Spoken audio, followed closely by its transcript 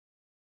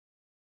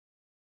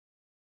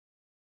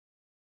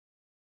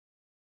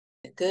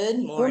Good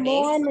Good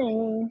morning.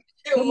 morning.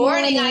 Good Good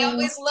morning. I morning.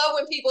 always love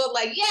when people are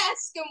like,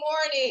 yes, good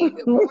morning.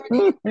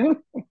 Good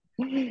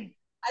morning.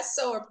 I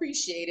so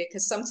appreciate it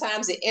because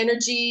sometimes the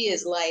energy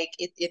is like,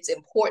 it's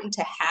important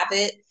to have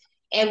it.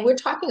 And we're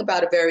talking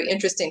about a very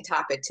interesting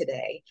topic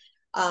today.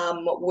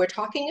 We're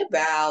talking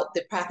about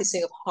the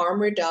practicing of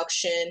harm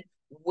reduction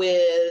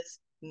with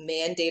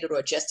mandated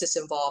or justice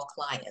involved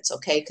clients,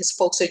 okay? Because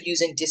folks are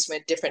using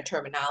different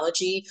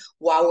terminology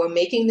while we're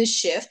making the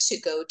shift to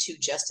go to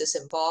justice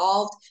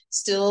involved.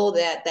 Still,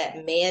 that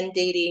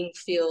mandating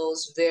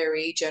feels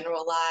very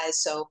generalized.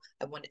 So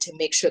I wanted to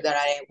make sure that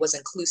I was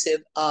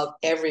inclusive of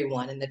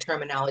everyone in the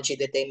terminology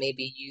that they may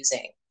be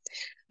using.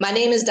 My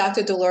name is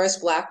Dr. Dolores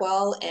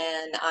Blackwell,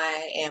 and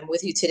I am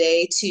with you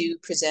today to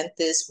present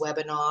this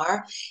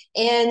webinar.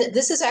 And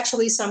this is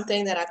actually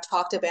something that I've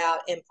talked about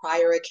in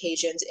prior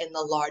occasions in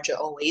the larger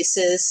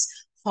OASIS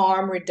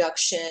harm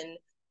reduction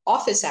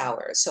office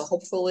hours. So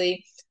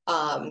hopefully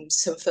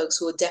some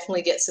folks will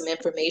definitely get some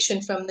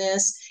information from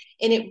this.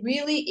 And it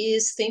really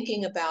is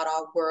thinking about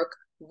our work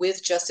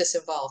with justice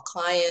involved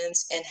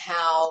clients and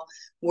how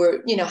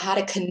how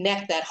to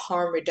connect that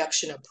harm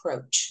reduction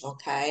approach,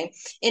 okay?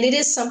 And it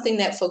is something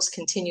that folks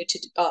continue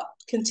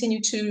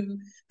to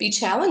be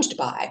challenged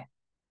by,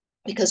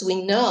 because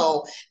we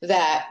know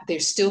that there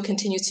still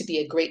continues to be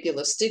a great deal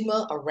of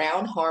stigma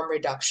around harm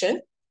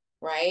reduction,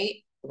 right?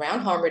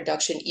 Around harm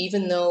reduction,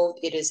 even though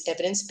it is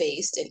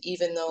evidence-based and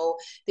even though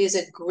there's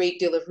a great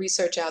deal of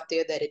research out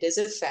there that it is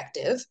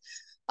effective,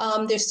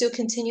 there still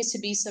continues to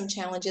be some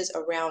challenges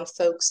around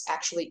folks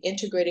actually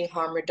integrating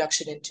harm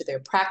reduction into their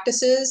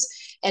practices,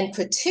 and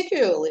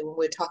particularly when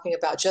we're talking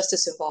about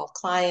justice-involved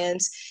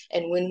clients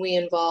and when we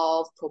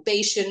involve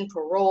probation,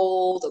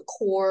 parole, the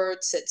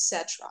courts,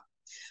 etc.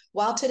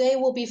 While today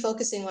we'll be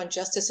focusing on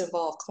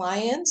justice-involved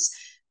clients,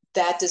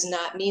 that does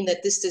not mean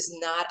that this does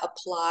not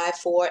apply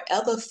for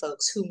other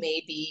folks who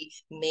may be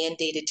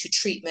mandated to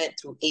treatment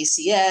through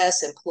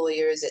ACS,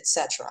 employers,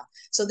 etc.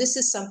 So this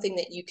is something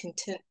that you can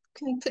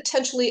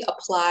potentially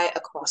apply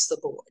across the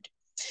board.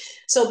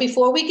 So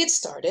before we get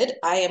started,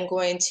 I am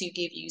going to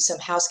give you some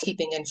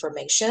housekeeping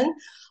information.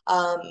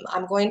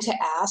 I'm going to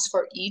ask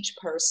for each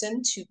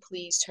person to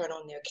please turn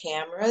on their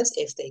cameras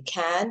if they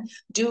can.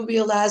 Do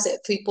realize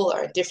that people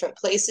are in different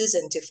places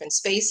and different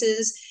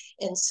spaces.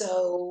 And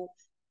so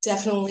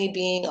definitely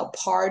being a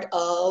part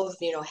of,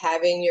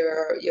 having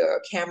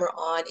your camera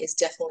on is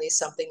definitely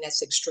something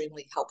that's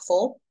extremely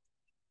helpful.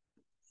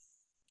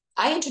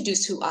 I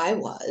introduced who I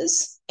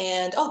was,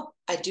 and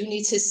I do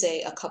need to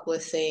say a couple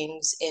of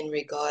things in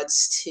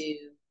regards to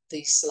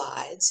the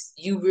slides.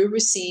 You will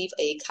receive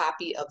a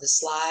copy of the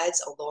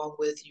slides along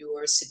with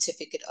your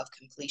certificate of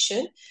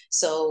completion,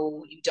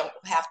 so you don't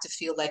have to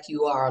feel like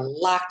you are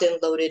locked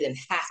and loaded and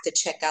have to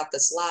check out the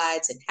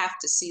slides and have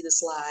to see the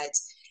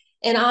slides.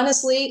 And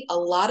honestly, a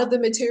lot of the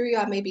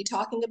material I may be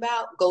talking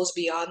about goes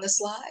beyond the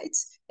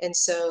slides, and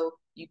so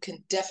you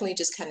can definitely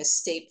just kind of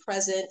stay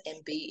present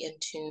and be in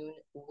tune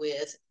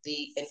with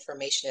the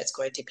information that's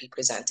going to be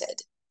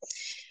presented.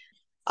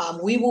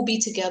 We will be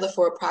together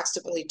for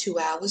approximately 2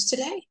 hours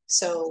today.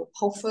 So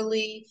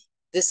hopefully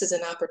this is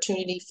an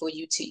opportunity for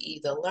you to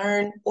either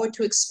learn or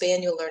to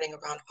expand your learning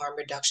around harm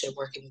reduction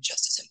working with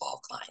justice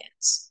involved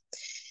clients.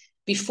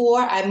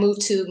 Before I move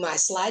to my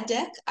slide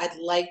deck, I'd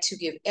like to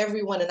give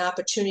everyone an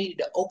opportunity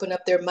to open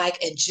up their mic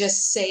and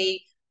just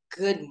say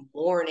good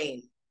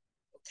morning,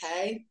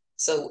 okay?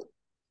 So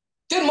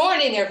good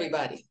morning,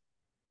 everybody.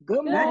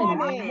 Good morning.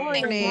 Morning. Good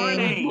morning.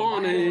 Good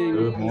morning.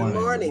 Good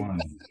morning.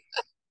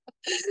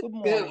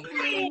 Good Good.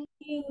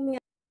 morning.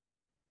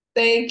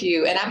 Thank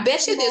you. And I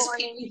bet you Good there's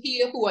morning. people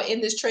here who are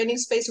in this training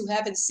space who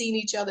haven't seen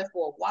each other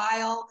for a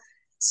while.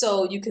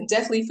 So you can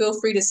definitely feel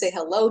free to say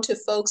hello to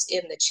folks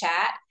in the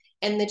chat.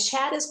 And the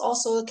chat is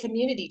also a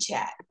community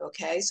chat,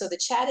 okay? So the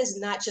chat is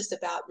not just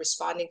about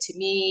responding to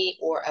me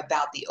or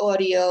about the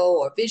audio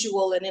or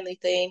visual and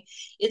anything.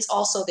 It's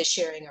also the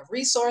sharing of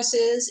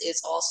resources.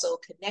 It's also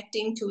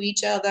connecting to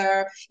each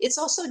other. It's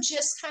also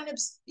just kind of,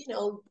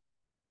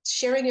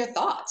 sharing your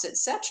thoughts,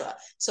 etc.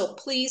 So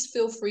please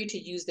feel free to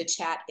use the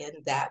chat in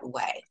that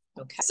way.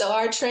 Okay. So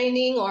our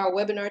training or our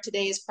webinar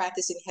today is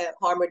practicing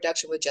harm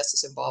reduction with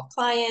justice involved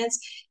clients.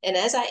 And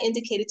as I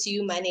indicated to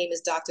you, my name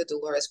is Dr.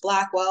 Dolores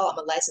Blackwell. I'm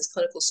a licensed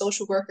clinical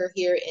social worker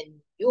here in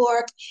New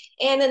York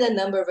and in a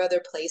number of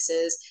other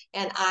places.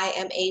 And I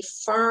am a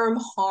firm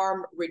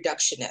harm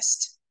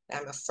reductionist.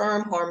 I'm a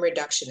firm harm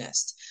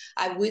reductionist.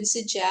 I would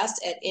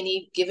suggest at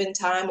any given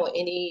time or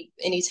any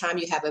time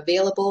you have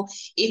available,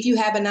 if you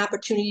have an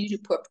opportunity to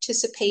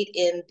participate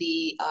in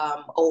the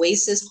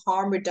OASIS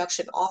harm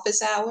reduction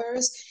office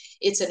hours,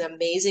 it's an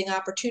amazing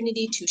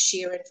opportunity to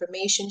share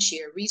information,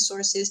 share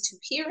resources, to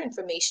hear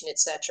information,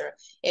 etc.,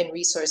 and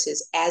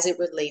resources as it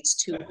relates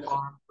to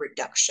harm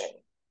reduction.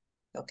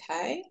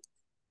 Okay?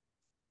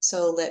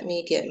 So let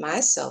me get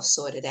myself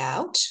sorted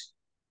out.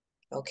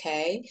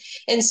 Okay,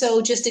 and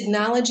so just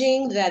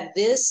acknowledging that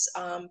this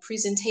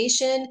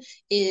presentation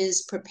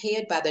is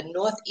prepared by the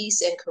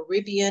Northeast and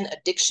Caribbean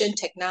Addiction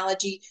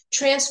Technology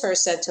Transfer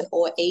Center,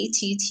 or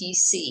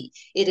ATTC.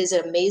 It is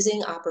an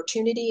amazing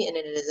opportunity and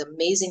it is an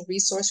amazing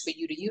resource for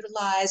you to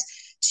utilize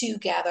to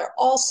gather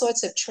all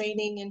sorts of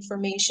training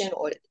information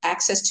or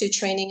access to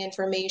training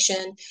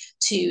information,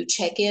 to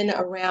check in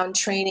around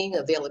training,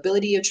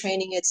 availability of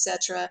training,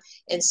 etc.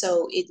 And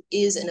so it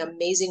is an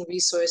amazing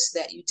resource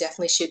that you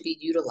definitely should be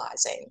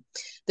utilizing.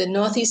 The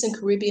Northeast and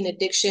Caribbean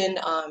Addiction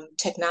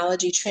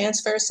Technology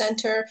Transfer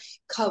Center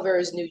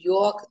covers New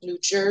York, New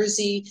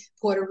Jersey,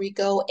 Puerto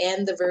Rico,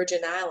 and the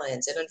Virgin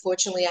Islands. And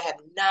unfortunately, I have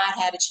not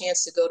had a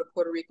chance to go to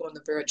Puerto Rico and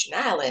the Virgin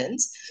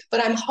Islands,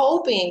 but I'm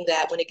hoping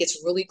that when it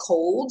gets really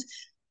cold,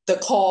 the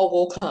call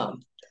will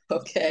come.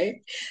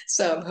 Okay,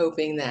 so I'm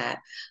hoping that.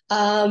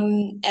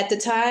 At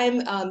the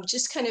time,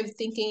 just kind of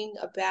thinking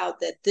about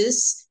that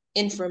this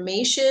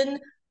information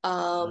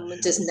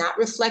does not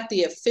reflect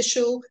the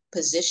official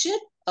position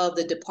of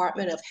the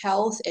Department of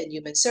Health and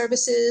Human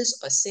Services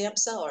or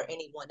SAMHSA or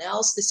anyone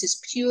else. This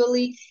is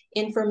purely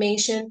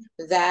information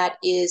that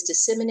is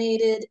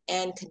disseminated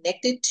and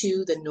connected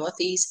to the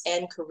Northeast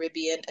and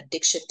Caribbean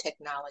Addiction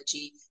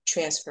Technology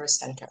Transfer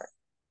Center.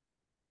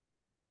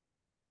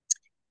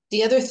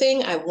 The other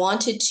thing I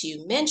wanted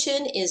to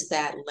mention is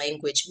that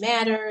language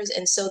matters.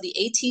 And so the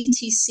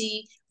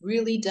ATTC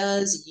really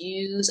does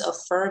use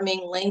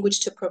affirming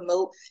language to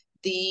promote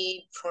the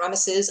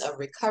promises of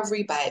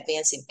recovery by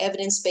advancing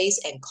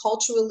evidence-based and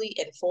culturally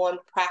informed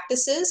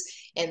practices.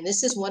 And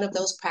this is one of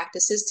those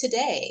practices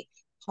today,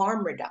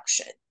 harm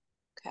reduction,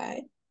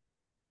 okay?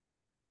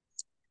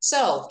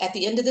 So at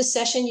the end of the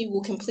session, you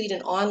will complete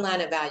an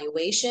online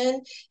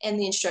evaluation and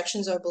the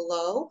instructions are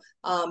below.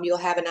 You'll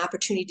have an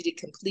opportunity to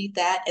complete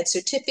that and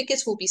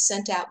certificates will be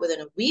sent out within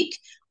a week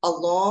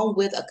along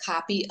with a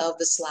copy of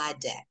the slide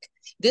deck.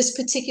 This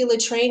particular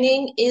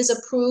training is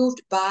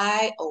approved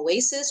by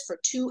OASIS for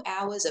 2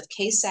 hours of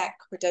KSAC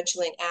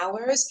credentialing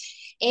hours.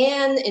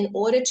 And in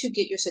order to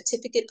get your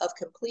certificate of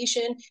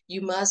completion,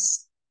 you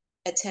must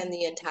attend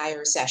the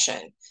entire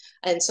session.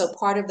 And so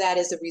part of that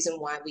is the reason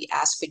why we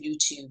ask for you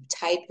to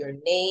type your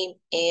name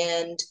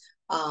and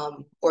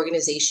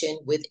organization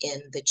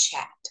within the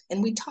chat.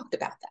 And we talked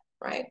about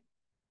that, right?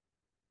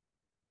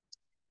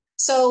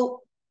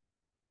 So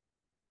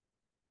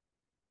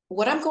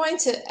what I'm going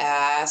to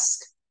ask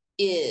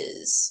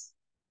is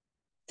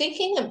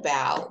thinking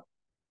about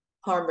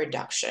harm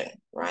reduction,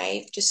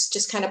 right?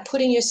 Just kind of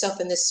putting yourself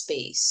in this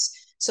space.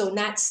 So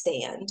not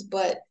stand,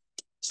 but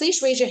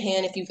please raise your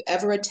hand if you've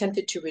ever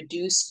attempted to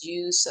reduce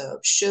use of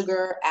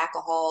sugar,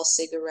 alcohol,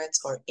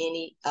 cigarettes, or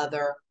any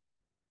other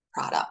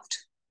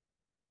product.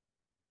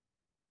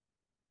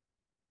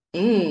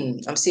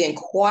 I'm seeing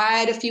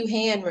quite a few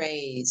hand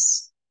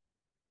raises.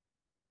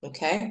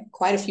 Okay,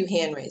 quite a few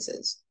hand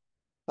raises.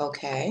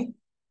 Okay.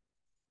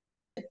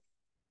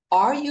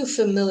 Are you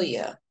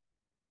familiar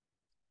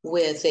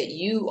with that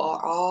you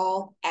are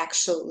all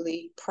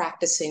actually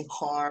practicing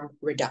harm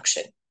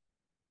reduction?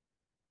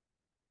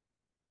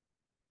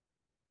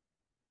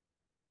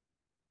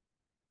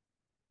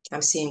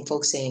 I'm seeing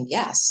folks saying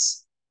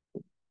yes.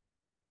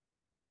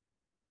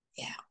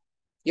 Yeah,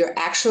 you're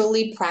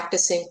actually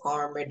practicing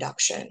harm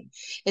reduction.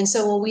 And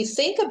so when we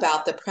think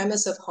about the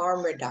premise of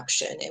harm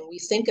reduction and we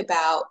think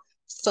about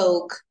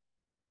folk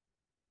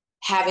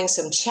having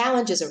some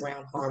challenges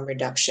around harm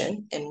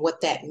reduction and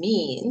what that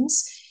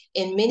means,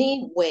 in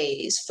many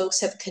ways, folks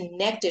have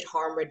connected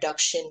harm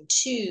reduction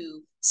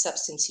to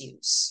substance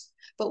use.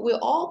 But we're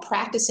all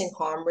practicing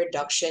harm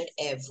reduction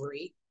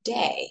every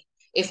day.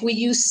 If we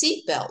use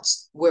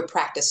seatbelts, we're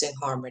practicing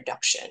harm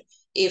reduction.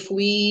 If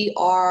we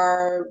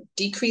are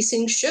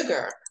decreasing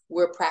sugar,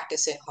 we're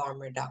practicing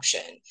harm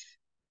reduction.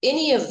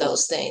 Any of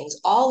those things,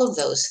 all of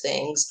those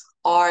things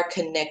are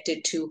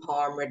connected to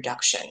harm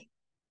reduction,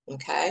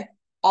 okay?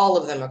 All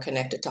of them are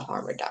connected to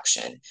harm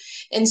reduction.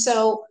 And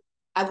so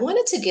I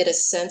wanted to get a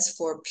sense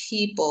for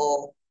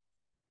people,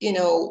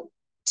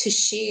 to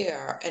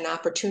share an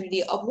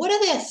opportunity of what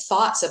are their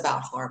thoughts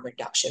about harm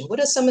reduction? What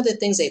are some of the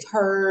things they've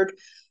heard?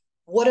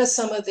 What are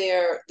some of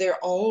their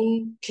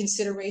own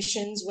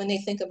considerations when they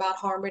think about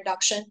harm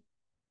reduction?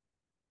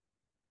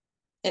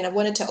 And I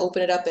wanted to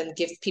open it up and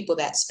give people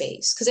that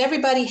space because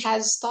everybody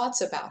has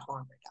thoughts about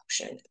harm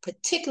reduction,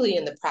 particularly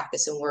in the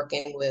practice and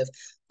working with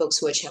folks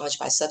who are challenged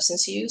by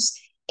substance use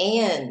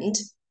and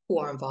who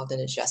are involved in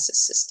the justice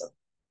system.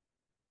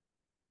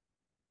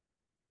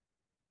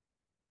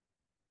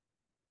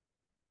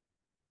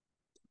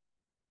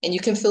 And you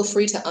can feel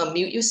free to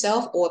unmute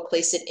yourself or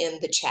place it in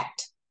the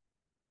chat.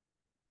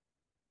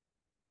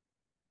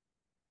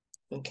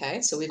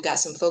 Okay, so we've got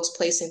some folks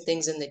placing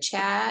things in the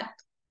chat.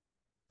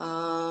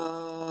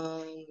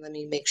 Let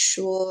me make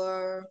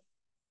sure.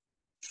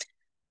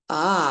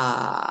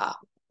 Wow.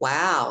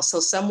 So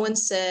someone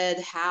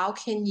said, how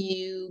can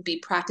you be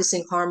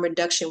practicing harm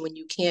reduction when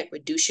you can't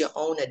reduce your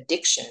own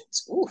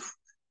addictions? Oof.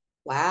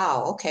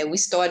 Wow. Okay, we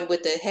started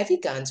with the heavy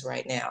guns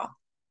right now.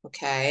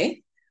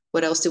 Okay.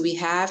 What else do we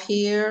have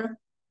here?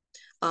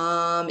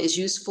 Is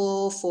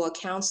useful for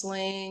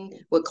counseling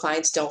where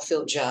clients don't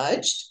feel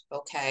judged.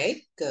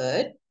 Okay,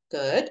 good,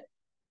 good.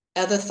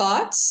 Other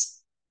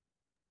thoughts?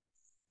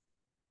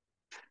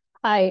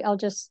 Hi,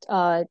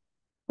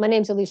 my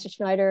name's Elisa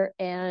Schneider,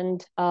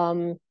 and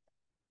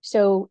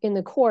so in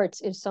the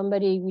courts, if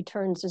somebody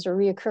returns as a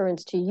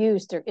reoccurrence to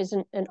use, there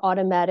isn't an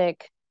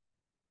automatic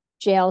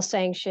jail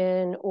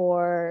sanction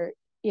or,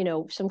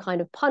 some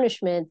kind of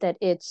punishment. That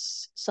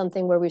it's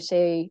something where we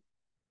say,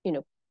 you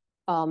know,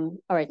 all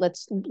right,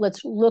 let's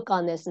look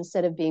on this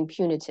instead of being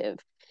punitive.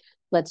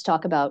 Let's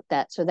talk about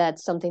that. So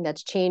that's something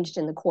that's changed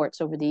in the courts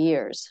over the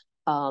years,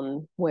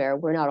 where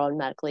we're not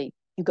automatically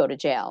you go to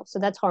jail. So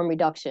that's harm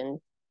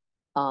reduction,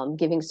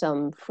 giving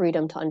some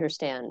freedom to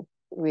understand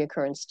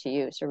reoccurrence to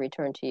use or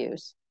return to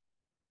use.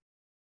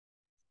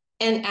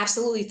 And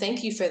absolutely,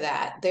 thank you for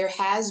that. There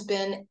has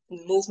been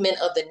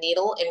movement of the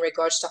needle in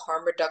regards to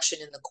harm reduction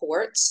in the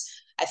courts.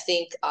 I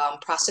think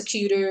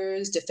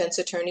prosecutors, defense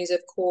attorneys,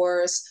 of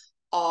course,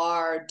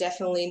 are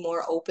definitely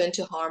more open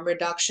to harm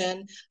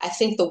reduction. I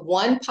think the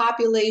one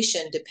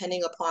population,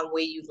 depending upon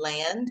where you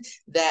land,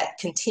 that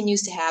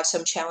continues to have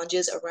some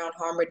challenges around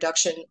harm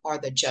reduction are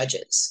the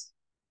judges.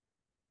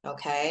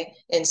 Okay.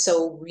 And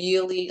so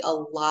really a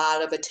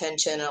lot of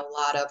attention, a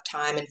lot of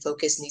time and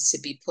focus needs to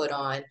be put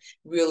on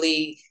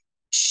really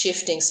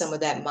shifting some of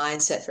that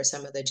mindset for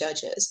some of the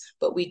judges.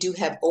 But we do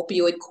have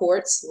opioid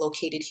courts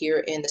located here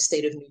in the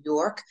state of New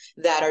York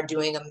that are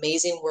doing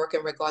amazing work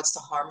in regards to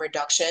harm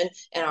reduction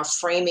and are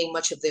framing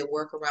much of their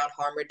work around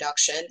harm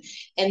reduction.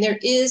 And there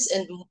is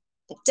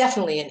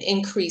definitely an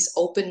increased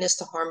openness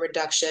to harm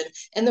reduction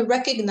and the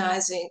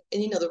recognizing,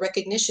 and the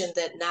recognition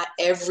that not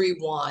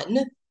everyone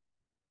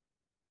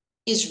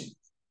is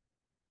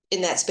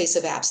in that space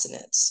of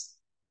abstinence.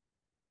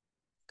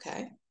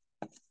 Okay.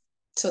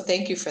 So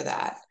thank you for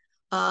that.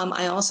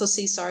 I also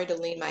see, sorry to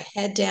lean my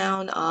head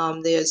down.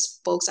 There's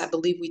folks, I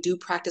believe we do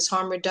practice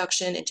harm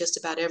reduction in just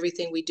about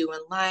everything we do in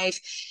life.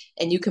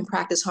 And you can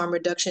practice harm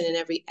reduction in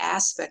every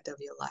aspect of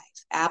your life.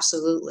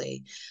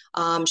 Absolutely.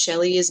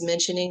 Shelley is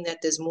mentioning that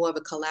there's more of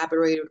a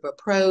collaborative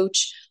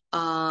approach.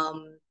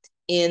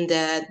 In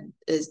that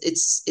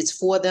it's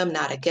for them,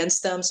 not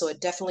against them. So it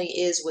definitely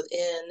is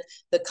within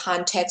the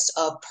context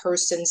of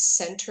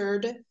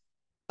person-centered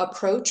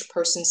approach,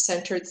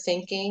 person-centered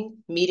thinking,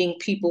 meeting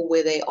people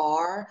where they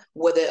are,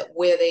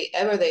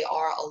 wherever they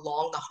are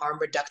along the harm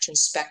reduction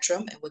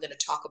spectrum. And we're going to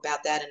talk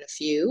about that in a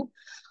few.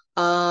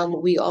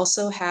 We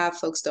also have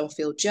folks don't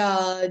feel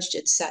judged,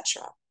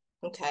 etc.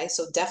 Okay,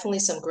 so definitely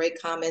some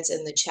great comments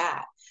in the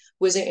chat.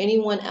 Was there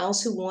anyone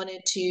else who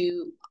wanted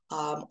to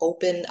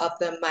open up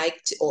the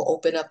mic or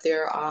open up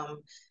their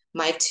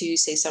mic to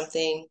say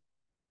something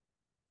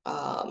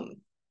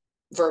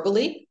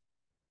verbally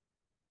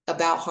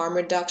about harm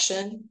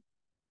reduction?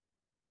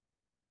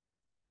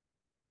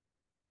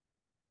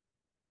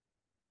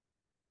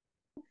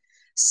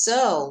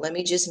 So let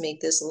me just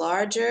make this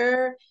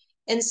larger.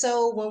 And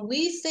so when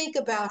we think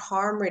about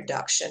harm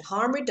reduction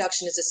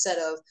is a set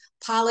of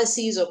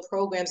policies or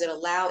programs that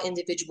allow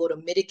individual to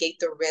mitigate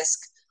the risk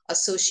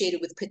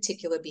associated with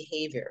particular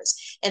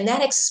behaviors. And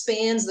that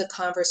expands the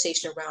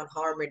conversation around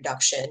harm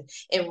reduction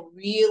and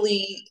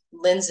really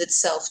lends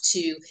itself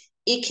to,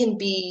 it can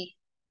be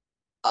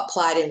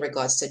applied in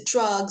regards to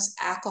drugs,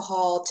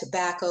 alcohol,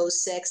 tobacco,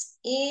 sex,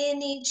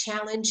 any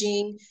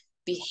challenging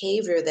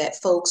behavior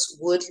that folks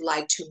would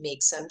like to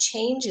make some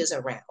changes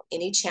around,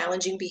 any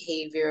challenging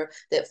behavior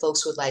that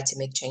folks would like to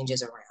make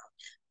changes around.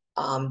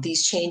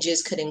 These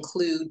changes could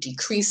include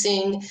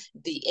decreasing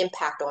the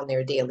impact on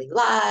their daily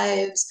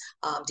lives,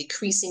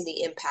 decreasing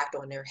the impact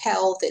on their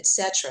health,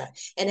 etc.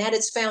 And at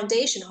its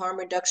foundation, harm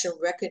reduction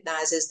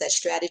recognizes that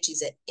strategies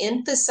that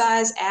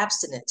emphasize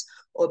abstinence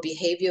or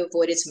behavior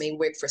avoidance may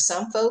work for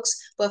some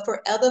folks, but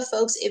for other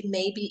folks, it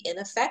may be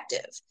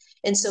ineffective.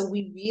 And so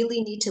we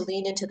really need to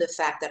lean into the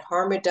fact that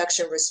harm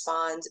reduction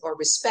responds or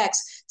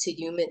respects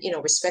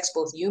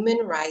both human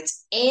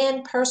rights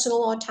and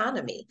personal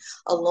autonomy,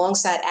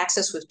 alongside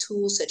access with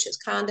tools such as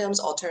condoms,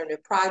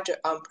 alternative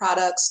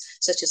products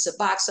such as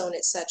Suboxone,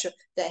 etc.,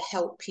 that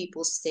help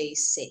people stay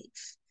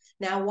safe.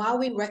 Now, while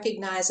we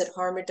recognize that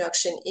harm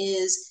reduction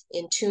is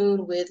in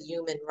tune with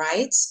human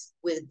rights,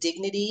 with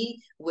dignity,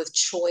 with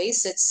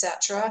choice,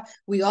 etc.,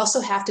 we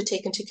also have to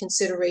take into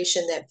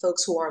consideration that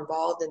folks who are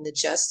involved in the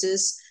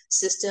justice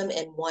system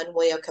in one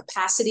way or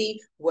capacity,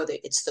 whether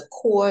it's the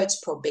courts,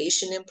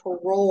 probation, and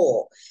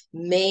parole,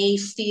 may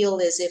feel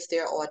as if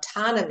their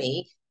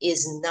autonomy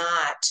is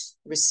not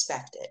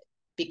respected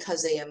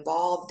because they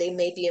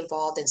may be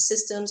involved in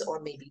systems or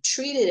may be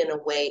treated in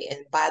a way and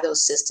by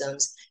those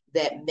systems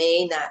that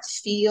may not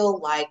feel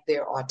like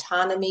their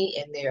autonomy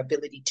and their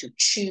ability to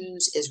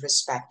choose is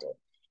respected.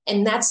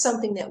 And that's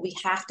something that we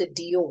have to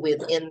deal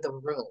with in the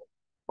room.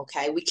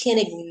 Okay, we can't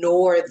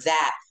ignore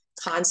that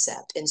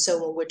concept. And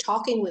so when we're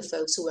talking with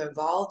folks who are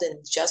involved in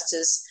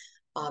justice,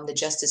 the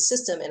justice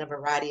system in a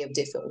variety of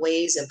different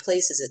ways and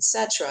places,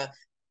 etc.,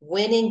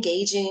 when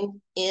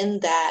engaging in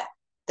that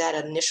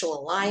that initial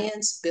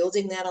alliance,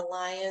 building that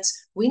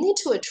alliance, we need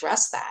to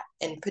address that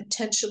and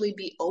potentially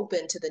be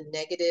open to the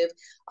negative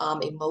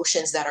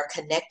emotions that are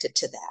connected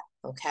to that.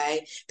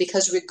 Okay,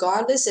 because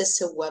regardless as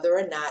to whether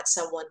or not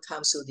someone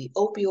comes through the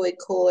opioid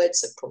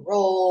courts, of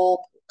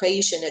parole,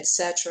 probation,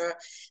 etc.,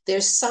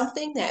 there's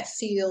something that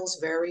feels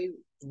very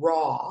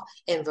raw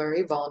and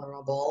very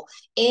vulnerable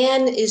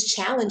and is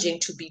challenging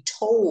to be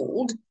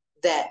told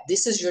that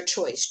this is your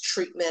choice,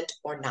 treatment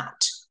or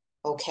not.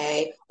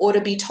 Okay, or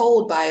to be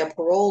told by a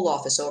parole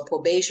officer or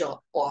probation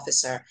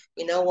officer,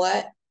 you know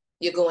what,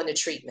 you're going to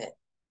treatment.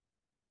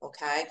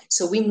 Okay,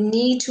 so we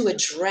need to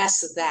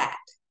address that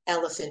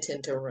elephant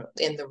in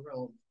the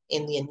room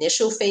in the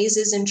initial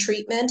phases in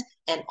treatment,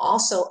 and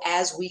also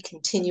as we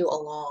continue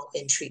along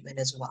in treatment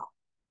as well.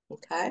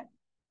 Okay.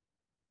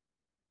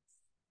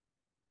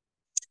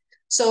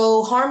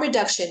 So harm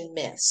reduction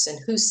myths and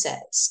who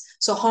says.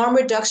 So harm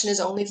reduction is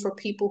only for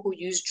people who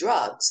use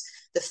drugs.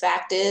 The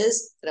fact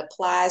is, it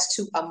applies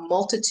to a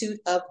multitude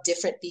of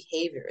different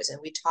behaviors, and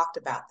we talked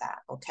about that,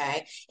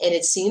 okay? And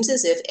it seems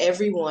as if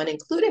everyone,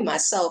 including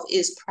myself,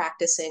 is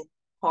practicing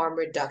harm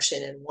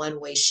reduction in one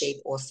way, shape,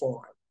 or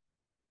form.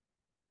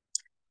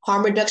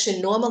 Harm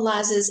reduction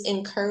normalizes,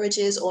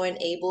 encourages, or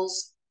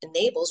enables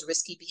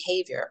risky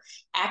behavior.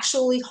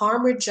 Actually,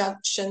 harm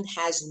reduction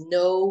has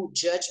no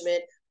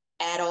judgment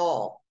at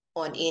all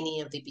on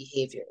any of the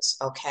behaviors,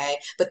 okay?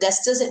 But that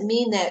doesn't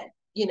mean that,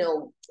 you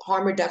know,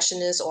 harm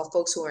reductionists or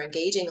folks who are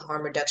engaging in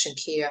harm reduction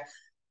care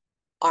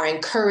are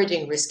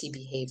encouraging risky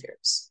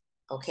behaviors,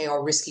 okay,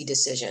 or risky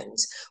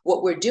decisions.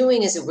 What we're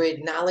doing is that we're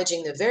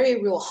acknowledging the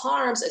very real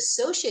harms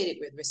associated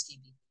with risky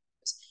behaviors,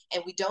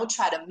 and we don't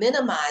try to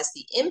minimize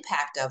the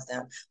impact of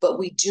them, but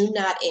we do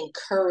not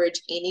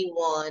encourage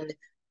anyone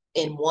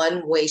in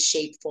one way,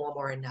 shape, form,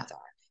 or another,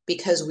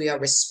 because we are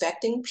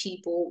respecting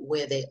people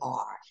where they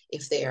are.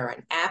 If they are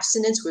in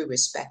abstinence, we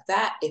respect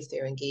that. If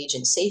they're engaged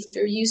in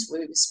safer use, we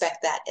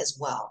respect that as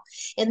well.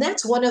 And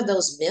that's one of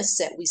those myths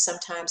that we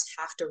sometimes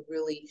have to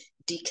really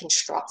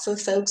deconstruct for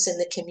folks in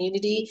the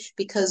community,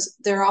 because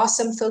there are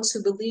some folks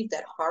who believe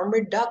that harm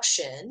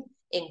reduction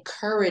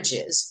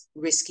encourages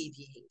risky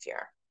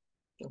behavior,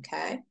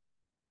 okay?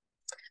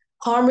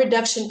 Harm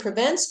reduction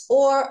prevents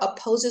or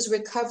opposes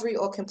recovery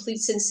or complete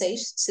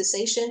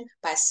cessation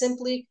by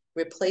simply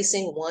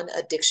replacing one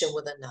addiction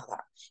with another.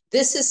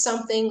 This is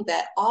something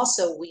that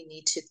also we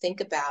need to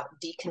think about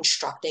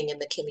deconstructing in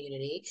the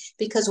community,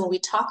 because when we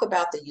talk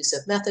about the use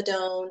of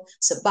methadone,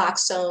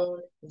 Suboxone,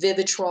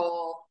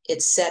 Vivitrol,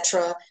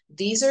 etc.,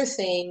 these are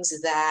things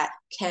that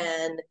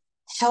can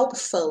help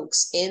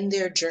folks in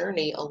their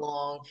journey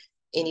along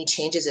any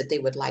changes that they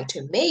would like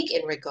to make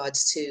in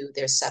regards to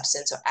their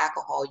substance or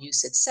alcohol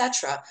use,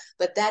 etc.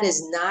 But that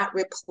is not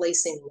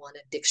replacing one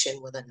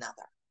addiction with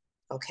another,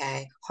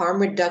 okay?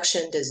 Harm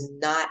reduction does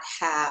not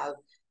have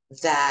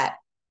that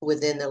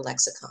within the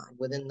lexicon,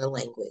 within the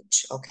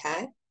language,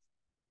 okay?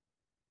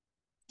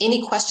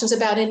 Any questions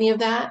about any of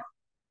that?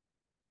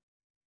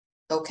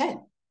 Okay.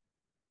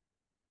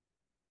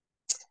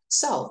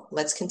 So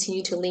let's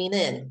continue to lean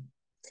in.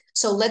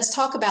 So let's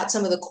talk about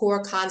some of the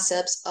core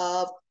concepts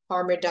of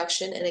harm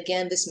reduction. And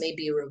again, this may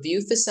be a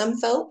review for some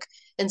folk,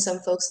 and some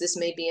folks, this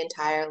may be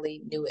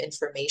entirely new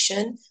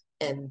information,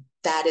 and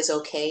that is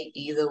okay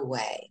either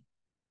way.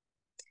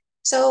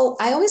 So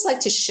I always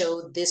like to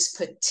show this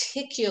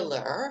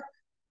particular,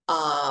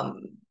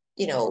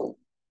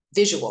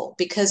 visual,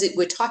 because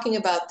we're talking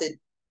about the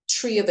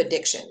tree of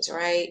addictions,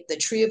 right? The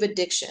tree of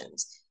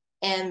addictions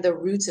and the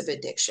roots of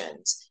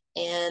addictions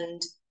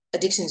and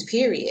addictions,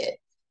 period.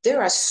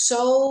 There are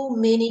so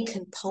many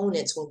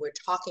components when we're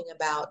talking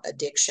about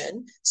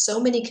addiction, so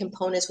many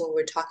components when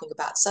we're talking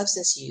about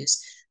substance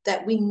use,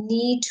 that we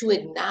need to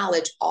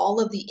acknowledge all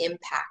of the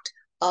impact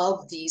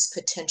of these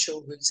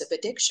potential roots of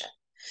addiction.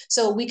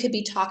 So we could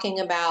be talking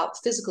about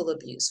physical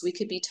abuse. We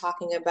could be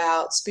talking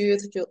about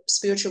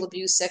spiritual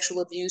abuse,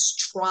 sexual abuse,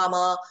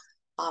 trauma,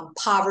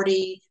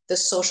 poverty, the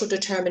social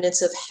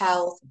determinants of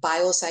health,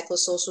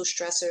 biopsychosocial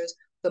stressors,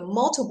 the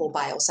multiple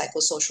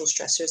biopsychosocial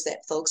stressors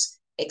that folks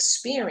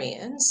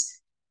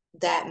experience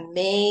that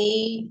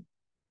may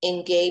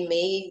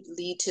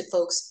lead to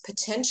folks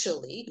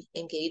potentially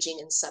engaging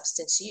in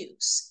substance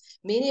use.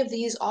 Many of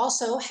these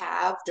also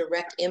have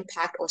direct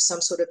impact or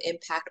some sort of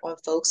impact on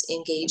folks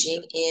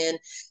engaging in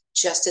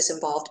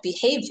justice-involved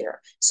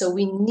behavior. So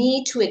we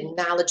need to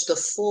acknowledge the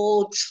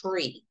full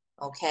tree,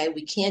 okay?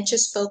 We can't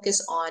just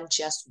focus on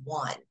just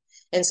one.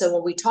 And so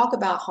when we talk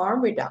about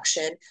harm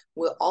reduction,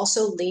 we're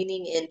also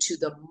leaning into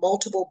the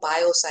multiple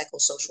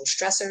biopsychosocial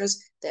stressors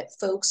that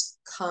folks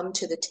come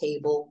to the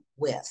table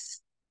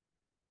with.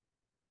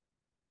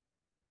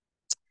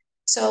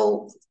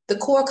 So the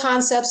core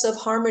concepts of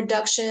harm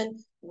reduction,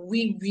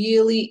 we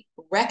really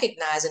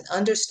recognize and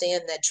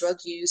understand that drug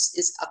use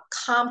is a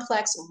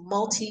complex,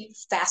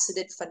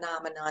 multifaceted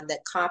phenomenon that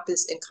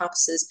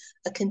encompasses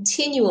a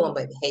continuum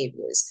of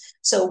behaviors.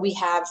 So we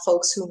have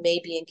folks who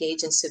may be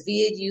engaged in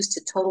severe use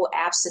to total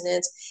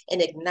abstinence,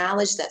 and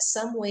acknowledge that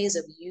some ways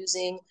of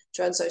using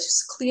drugs are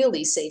just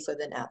clearly safer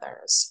than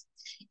others.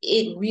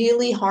 It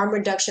really, harm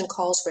reduction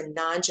calls for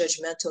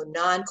non-judgmental,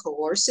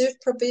 non-coercive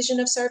provision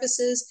of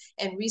services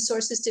and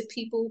resources to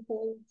people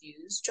who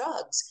use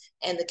drugs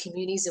and the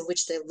communities in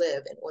which they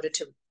live in order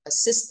to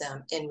assist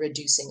them in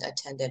reducing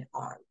attendant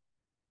harm.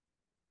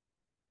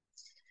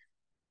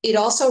 It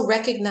also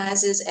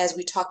recognizes, as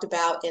we talked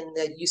about in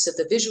the use of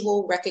the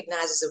visual,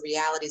 recognizes the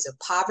realities of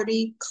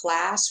poverty,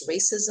 class,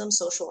 racism,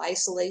 social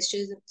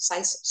isolation,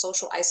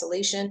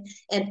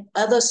 and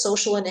other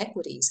social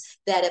inequities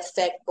that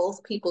affect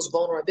both people's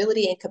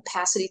vulnerability and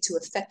capacity to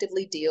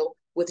effectively deal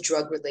with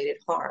drug-related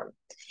harm.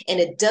 And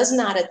it does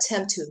not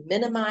attempt to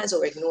minimize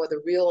or ignore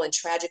the real and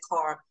tragic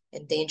harm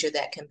and danger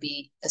that can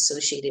be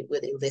associated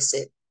with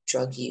illicit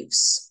drug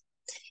use.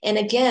 And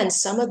again,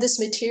 some of this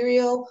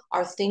material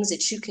are things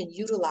that you can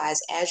utilize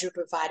as you're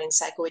providing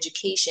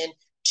psychoeducation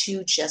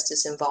to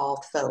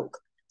justice-involved folk.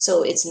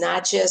 So it's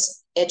not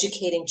just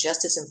educating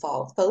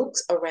justice-involved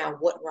folks around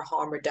what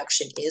harm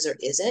reduction is or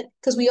isn't,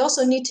 because we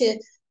also need to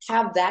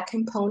have that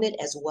component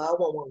as well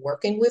when we're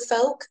working with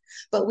folk,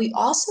 but we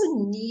also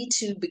need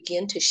to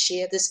begin to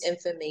share this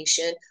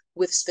information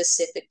with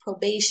specific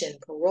probation,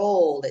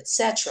 parole,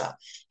 etc.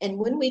 And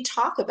when we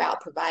talk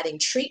about providing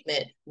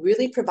treatment,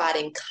 really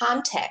providing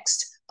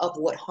context of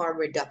what harm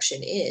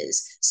reduction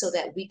is so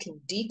that we can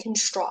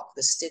deconstruct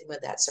the stigma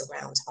that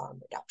surrounds harm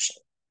reduction.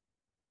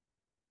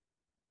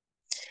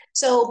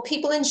 So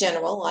people in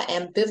general are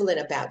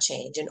ambivalent about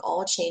change, and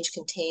all change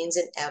contains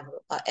an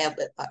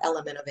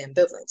element of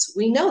ambivalence.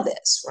 We know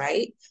this,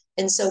 right?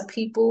 And so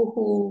people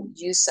who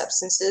use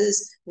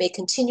substances may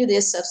continue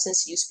their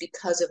substance use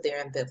because of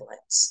their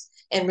ambivalence.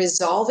 And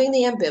resolving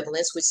the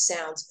ambivalence, which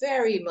sounds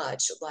very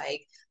much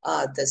like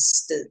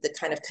the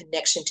kind of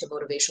connection to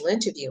motivational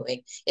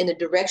interviewing in the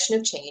direction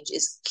of change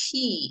is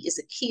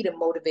the key to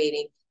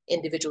motivating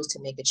individuals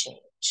to make a change.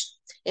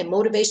 And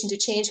motivation to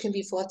change can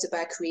be fostered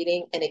by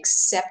creating an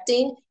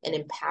accepting and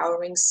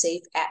empowering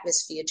safe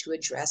atmosphere to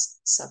address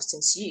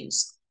substance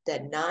use.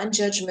 That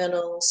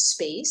non-judgmental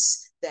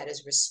space that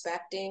is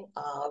respecting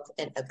of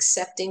and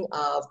accepting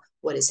of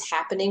what is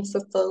happening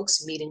for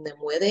folks, meeting them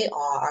where they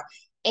are,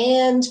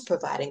 and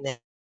providing them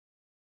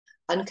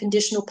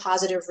unconditional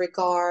positive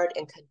regard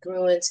and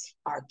congruence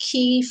are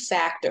key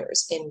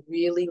factors in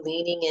really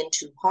leaning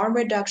into harm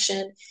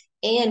reduction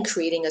and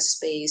creating a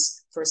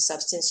space for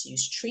substance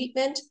use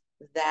treatment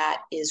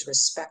that is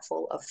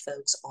respectful of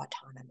folks'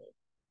 autonomy.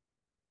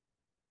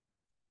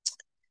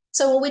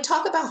 So when we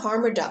talk about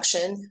harm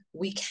reduction,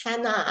 we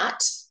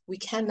cannot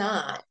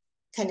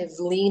kind of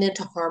lean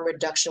into harm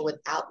reduction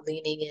without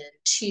leaning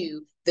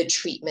into the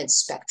treatment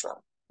spectrum,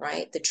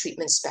 right? The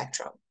treatment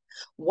spectrum.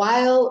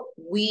 While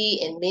we,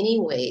 in many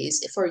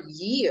ways, for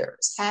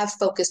years, have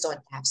focused on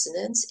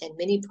abstinence, and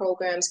many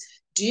programs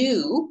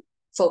do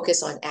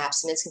focus on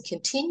abstinence and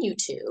continue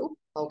to,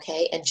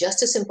 okay, and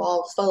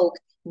justice-involved folk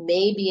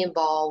may be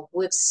involved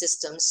with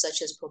systems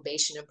such as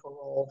probation and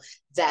parole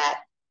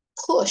that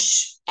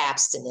push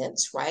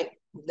abstinence, right?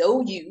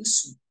 No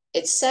use,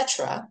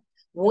 etc.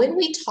 When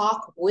we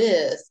talk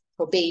with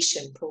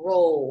probation,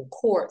 parole,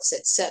 courts,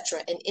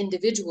 etc., and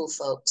individual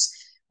folks,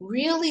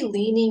 really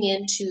leaning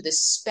into the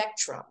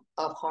spectrum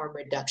of harm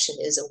reduction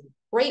is a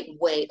great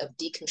way of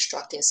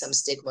deconstructing some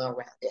stigma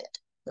around it,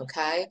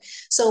 okay?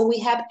 So we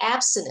have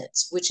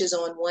abstinence, which is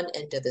on one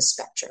end of the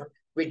spectrum,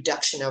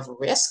 reduction of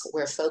risk,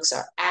 where folks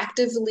are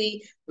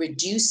actively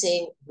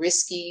reducing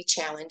risky,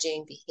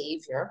 challenging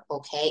behavior,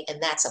 okay?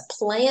 And that's a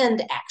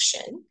planned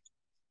action,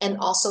 and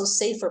also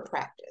safer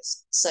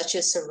practice, such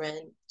as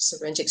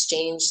syringe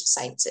exchange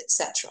sites,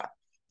 etc.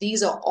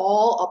 These are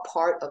all a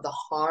part of the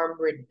harm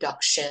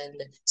reduction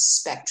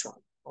spectrum,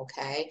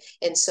 okay?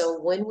 And so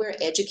when we're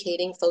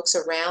educating folks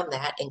around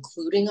that,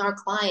 including our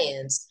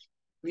clients,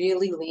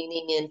 really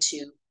leaning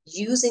into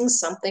using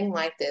something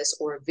like this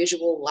or a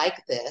visual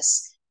like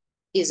this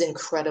is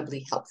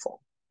incredibly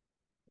helpful,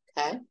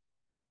 okay?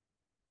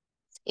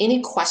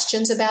 Any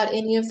questions about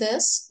any of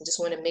this? I just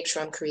want to make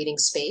sure I'm creating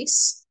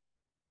space.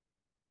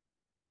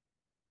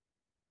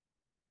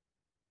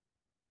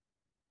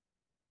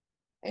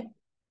 Okay.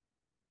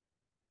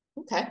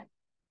 Okay.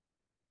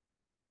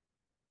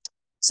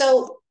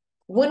 So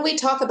when we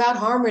talk about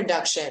harm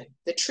reduction,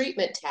 the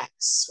treatment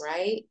tasks,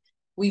 right?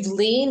 We've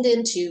leaned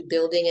into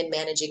building and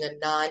managing a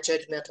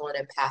non-judgmental and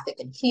empathic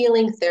and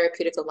healing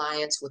therapeutic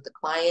alliance with the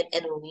client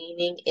and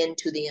leaning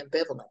into the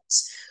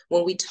ambivalence.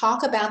 When we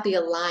talk about the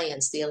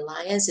alliance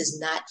is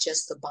not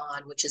just the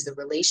bond, which is the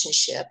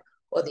relationship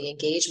or the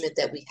engagement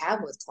that we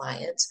have with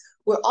clients.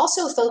 We're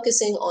also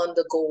focusing on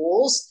the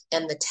goals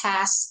and the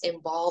tasks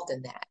involved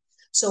in that.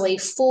 So a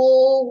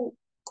full,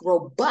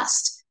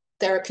 robust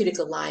therapeutic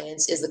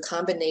alliance is the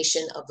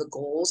combination of the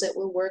goals that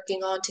we're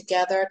working on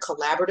together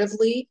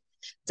collaboratively,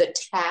 the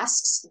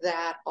tasks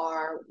that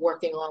we're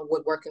working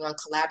on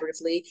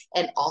collaboratively,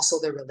 and also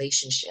the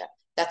relationship.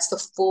 That's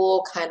the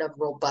full kind of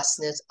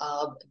robustness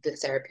of the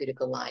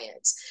therapeutic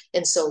alliance.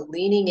 And so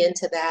leaning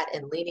into that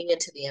and leaning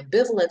into the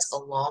ambivalence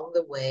along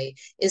the way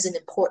is an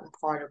important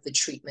part of the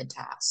treatment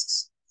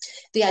tasks.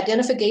 The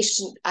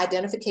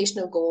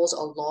identification of goals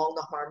along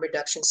the harm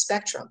reduction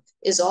spectrum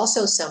is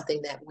also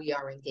something that we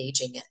are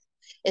engaging in.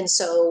 And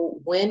so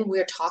when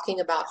we're talking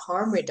about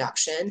harm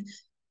reduction,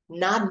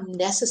 not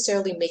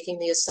necessarily making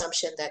the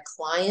assumption that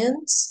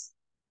clients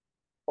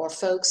or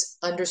folks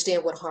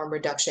understand what harm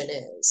reduction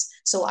is.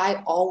 So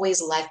I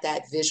always like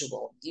that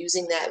visual,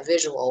 using that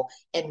visual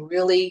and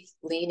really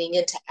leaning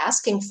into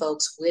asking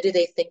folks, where do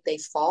they think they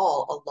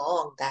fall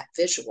along that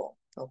visual?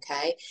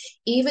 Okay,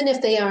 even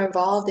if they are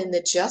involved in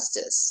the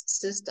justice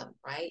system,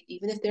 right?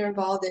 Even if they're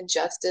involved in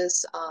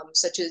justice,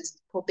 such as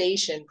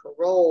probation,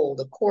 parole,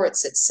 the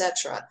courts,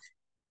 etc.,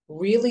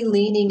 really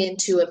leaning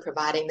into and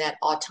providing that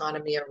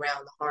autonomy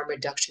around the harm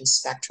reduction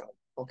spectrum.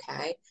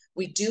 Okay,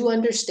 we do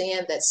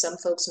understand that some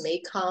folks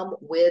may come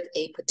with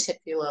a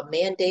particular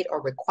mandate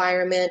or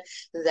requirement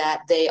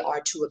that they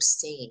are to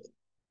abstain.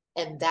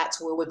 And that's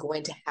where we're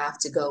going to have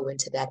to go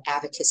into that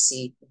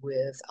advocacy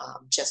with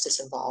justice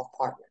involved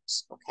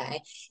partners,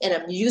 okay? And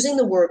I'm using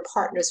the word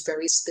partners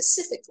very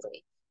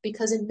specifically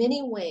because in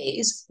many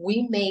ways,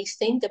 we may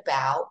think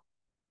about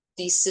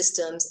these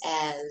systems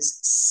as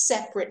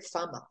separate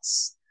from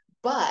us.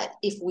 But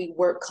if we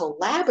work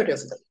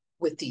collaboratively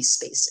with these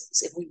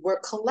spaces, if we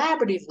work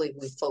collaboratively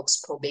with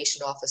folks,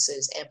 probation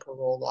officers and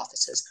parole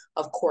officers,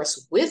 of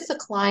course, with the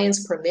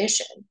client's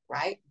permission,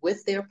 right?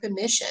 With their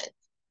permission,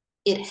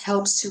 it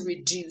helps to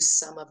reduce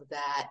some of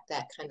that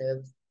kind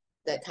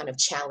of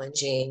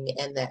challenging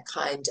and that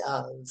kind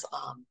of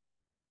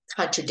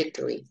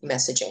contradictory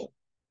messaging.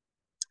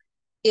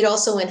 It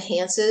also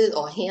enhancing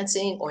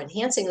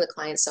the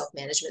client's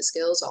self-management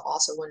skills are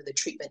also one of the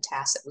treatment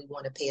tasks that we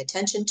want to pay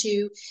attention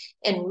to,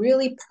 and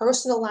really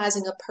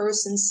personalizing a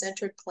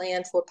person-centered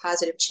plan for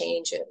positive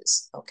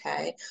changes,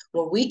 okay?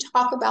 When we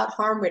talk about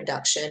harm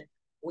reduction,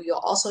 we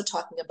are also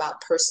talking about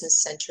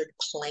person-centered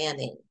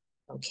planning,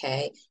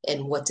 okay?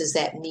 And what does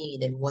that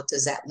mean and what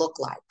does that look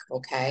like,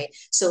 okay?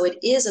 So it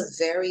is a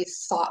very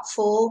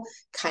thoughtful,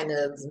 kind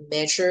of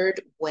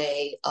measured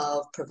way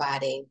of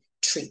providing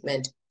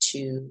treatment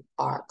to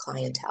our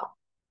clientele.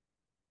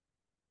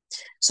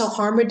 So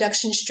harm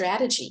reduction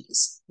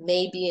strategies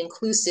may be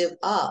inclusive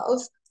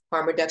of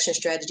harm reduction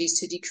strategies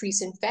to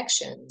decrease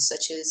infections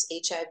such as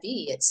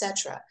HIV,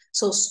 etc.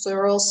 So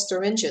sterile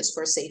syringes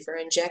for safer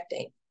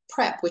injecting,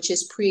 PrEP, which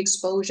is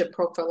pre-exposure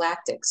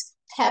prophylactics,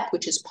 PEP,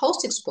 which is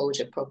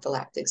post-exposure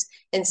prophylactics,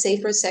 and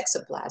safer sex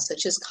supplies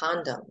such as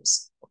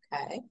condoms,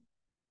 okay?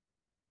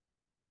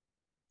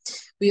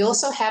 We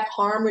also have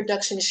harm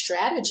reduction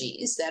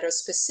strategies that are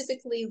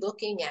specifically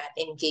looking at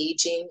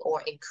engaging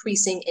or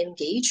increasing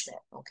engagement,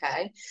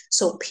 okay?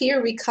 So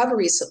peer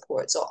recovery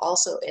supports are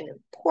also an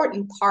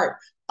important part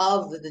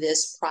of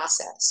this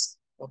process,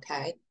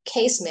 okay?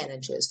 Case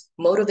managers,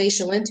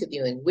 motivational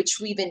interviewing, which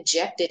we've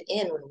injected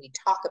in when we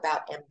talk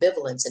about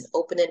ambivalence and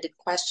open-ended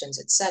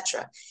questions,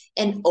 etc.,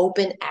 and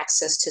open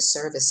access to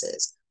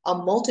services, a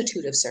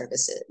multitude of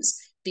services,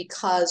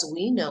 because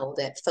we know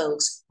that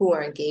folks who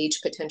are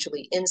engaged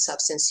potentially in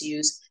substance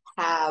use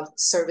have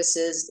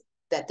services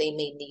that they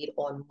may need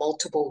on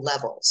multiple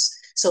levels.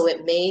 So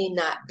it may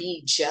not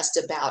be just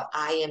about,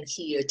 I am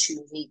here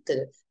to meet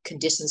the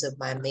conditions of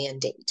my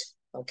mandate,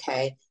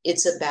 okay?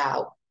 It's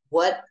about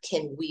what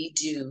can we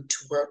do to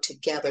work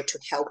together to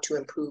help to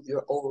improve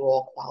your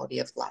overall quality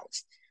of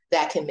life.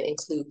 That can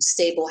include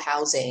stable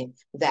housing,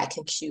 that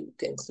can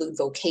include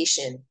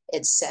vocation,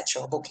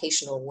 etc.,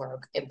 vocational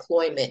work,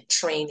 employment,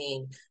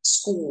 training,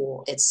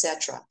 school,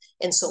 etc.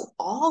 And so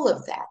all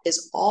of that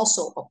is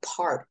also a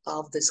part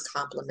of this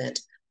complement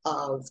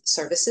of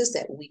services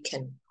that we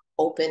can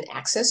open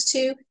access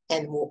to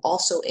and will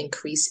also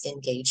increase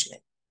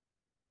engagement.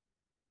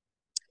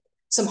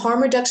 Some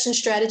harm reduction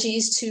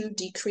strategies to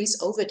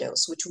decrease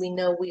overdose, which we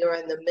know we are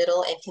in the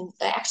middle and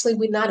actually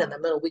we're not in the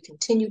middle, we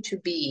continue to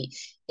be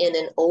in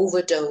an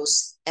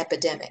overdose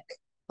epidemic,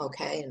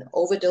 okay, an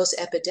overdose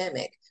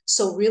epidemic.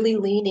 So really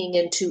leaning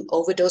into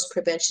overdose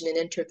prevention and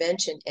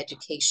intervention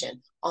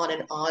education on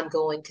an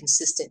ongoing,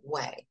 consistent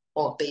way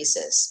or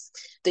basis.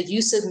 The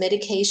use of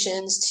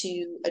medications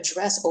to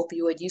address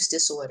opioid use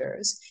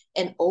disorders,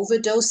 an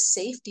overdose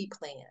safety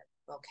plan,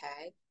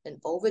 okay, an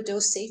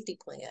overdose safety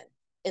plan.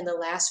 In the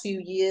last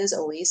few years,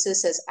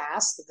 OASIS has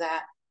asked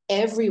that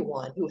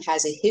everyone who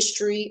has a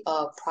history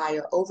of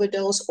prior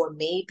overdose or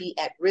may be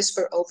at risk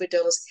for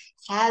overdose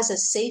has a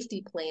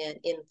safety plan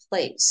in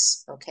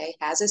place, okay?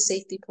 Has a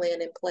safety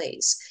plan in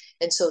place.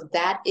 And so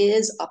that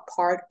is a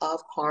part of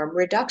harm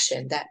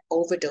reduction, that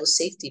overdose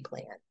safety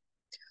plan.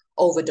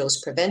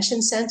 Overdose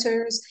prevention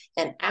centers,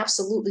 and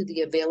absolutely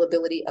the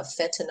availability of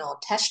fentanyl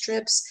test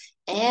strips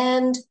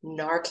and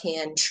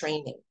Narcan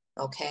training.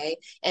 Okay,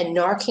 and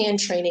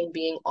Narcan training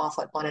being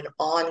offered on an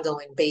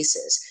ongoing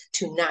basis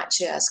to not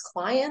just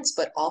clients,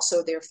 but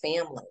also their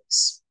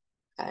families,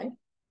 okay?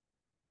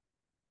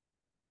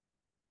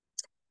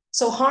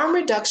 So harm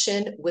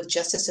reduction with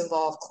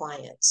justice-involved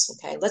clients,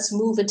 okay? Let's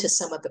move into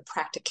some of the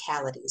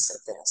practicalities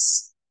of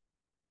this,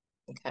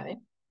 okay?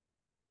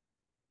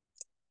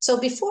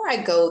 So before I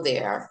go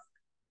there,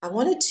 I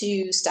wanted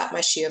to stop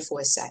my share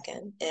for a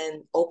second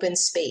and open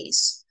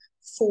space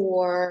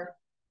for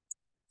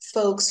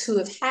folks who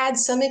have had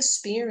some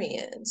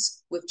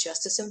experience with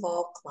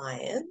justice-involved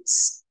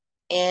clients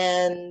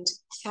and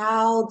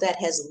how that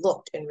has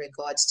looked in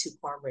regards to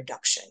harm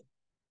reduction.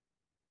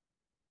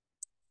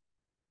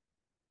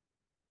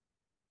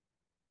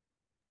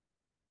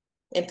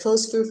 And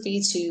please feel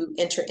free to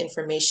enter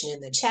information in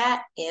the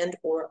chat and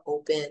or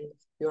open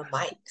your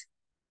mic.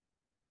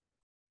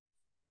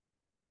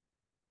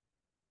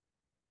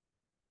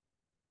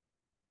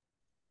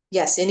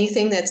 Yes,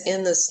 anything that's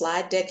in the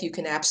slide deck you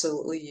can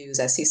absolutely use.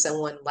 I see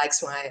someone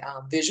likes my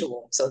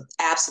visual, so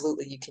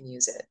absolutely you can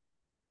use it.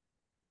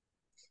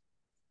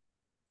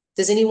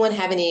 Does anyone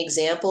have any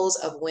examples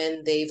of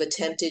when they've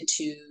attempted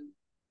to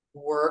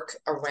work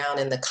around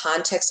in the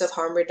context of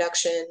harm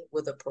reduction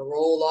with a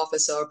parole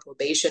officer or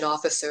probation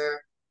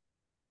officer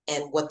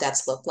and what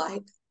that's looked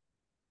like?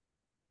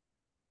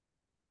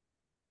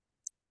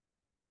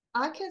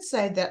 I can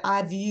say that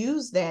I've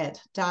used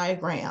that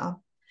diagram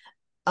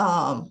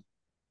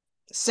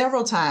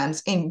several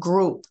times in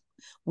group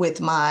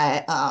with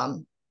my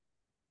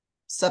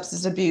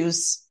substance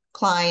abuse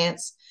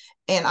clients.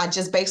 And I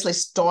just basically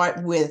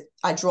start with,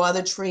 I draw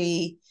the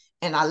tree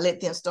and I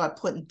let them start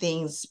putting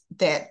things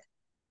that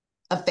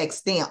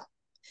affects them.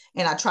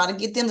 And I try to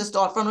get them to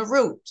start from the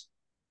root.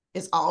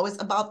 It's always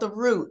about the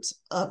root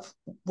of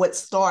what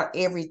start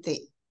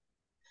everything.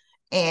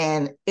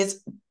 And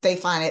they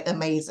find it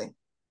amazing.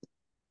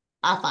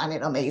 I find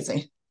it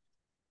amazing.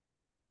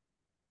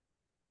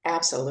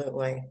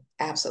 Absolutely,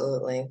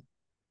 absolutely.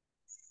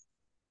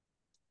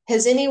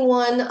 Has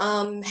anyone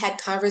had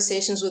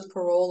conversations with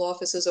parole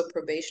officers or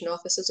probation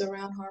officers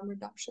around harm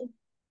reduction?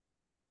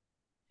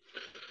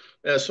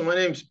 Yeah, so my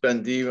name's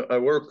Ben D. I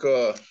work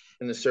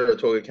in the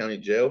Saratoga County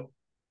Jail.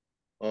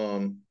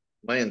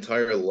 My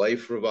entire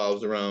life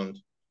revolves around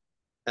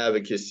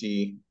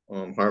advocacy,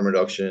 harm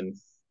reduction,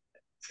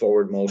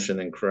 forward motion,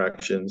 and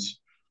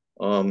corrections.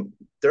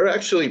 They're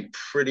actually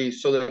pretty.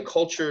 So the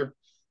culture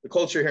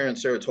here in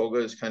Saratoga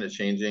is kind of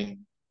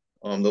changing.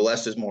 The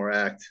Less is More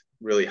Act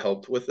really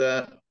helped with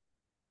that,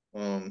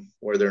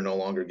 where they're no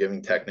longer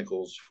giving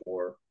technicals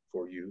for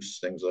use,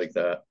 things like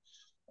that.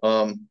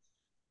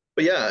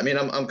 But yeah, I mean,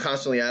 I'm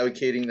constantly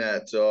advocating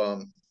that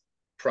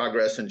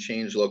progress and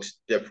change looks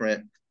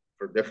different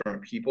for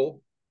different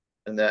people,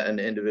 and that an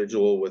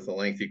individual with a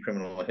lengthy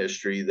criminal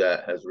history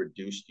that has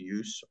reduced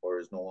use or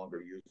is no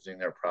longer using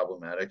their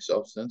problematic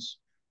substance,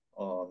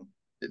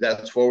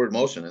 that's forward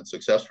motion and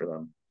success for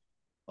them.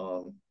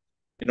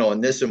 You know,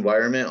 in this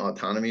environment,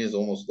 autonomy is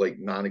almost like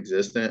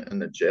non-existent in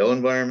the jail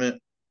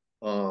environment.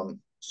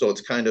 So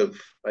it's kind of,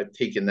 I've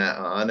taken that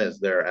on as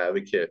their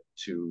advocate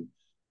to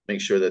make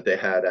sure that they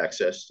had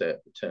access to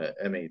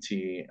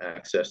MAT,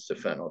 access to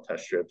fentanyl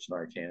test strips,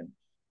 Narcan,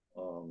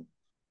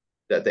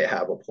 that they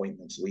have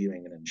appointments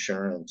leaving and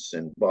insurance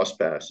and bus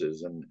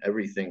passes and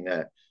everything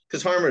that,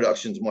 because harm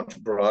reduction is much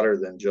broader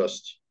than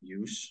just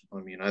use.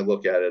 I mean, I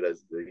look at it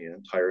as the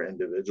entire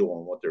individual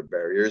and what their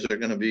barriers are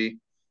going to be.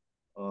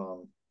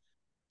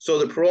 So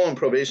the parole and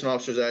probation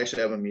officers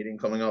actually have a meeting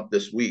coming up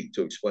this week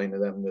to explain to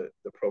them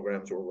the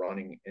programs we're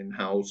running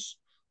in-house,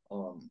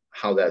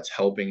 how that's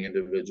helping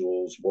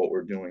individuals, what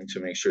we're doing to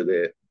make sure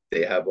that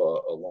they have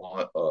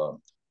a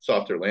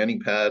softer landing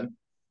pad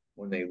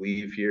when they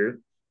leave here,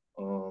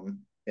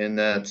 and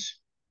that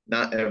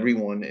not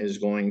everyone is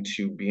going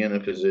to be in a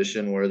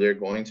position where they're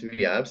going to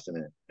be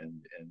abstinent,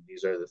 and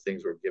these are the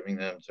things we're giving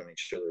them to make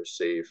sure they're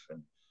safe.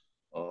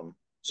 And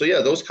so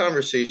yeah, those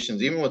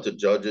conversations, even with the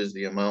judges,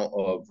 the amount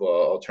of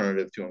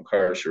alternative to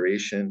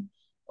incarceration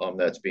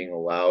that's being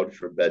allowed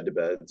for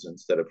bed-to-beds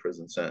instead of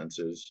prison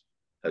sentences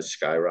has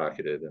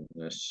skyrocketed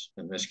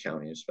in this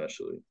county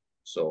especially.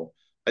 So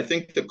I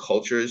think the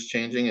culture is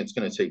changing. It's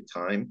going to take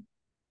time.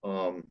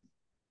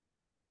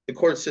 The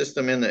court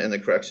system and the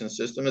correction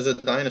system is a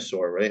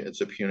dinosaur, right? It's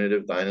a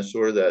punitive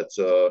dinosaur that's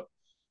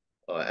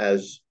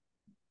as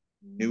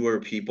newer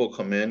people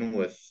come in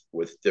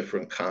with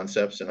different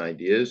concepts and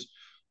ideas,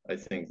 I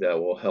think that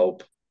will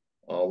help,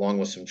 along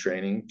with some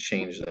training,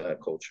 change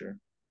that culture.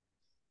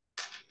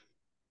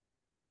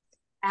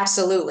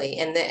 Absolutely,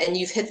 and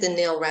you've hit the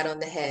nail right on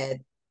the head.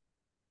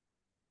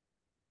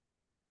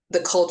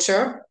 The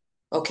culture,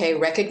 okay,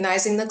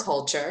 recognizing the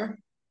culture,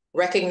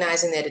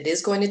 recognizing that it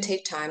is going to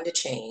take time to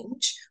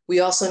change.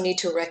 We also need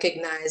to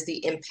recognize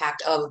the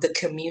impact of the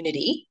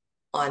community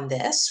on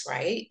this,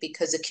 right?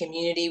 Because the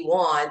community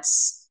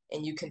wants,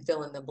 and you can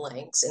fill in the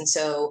blanks. And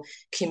so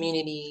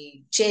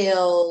community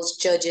jails,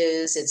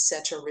 judges, et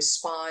cetera,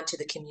 respond to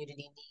the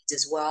community needs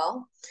as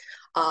well.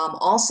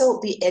 Also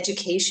the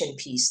education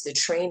piece, the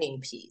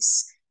training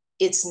piece.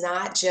 It's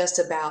not just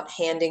about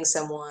handing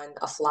someone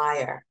a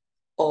flyer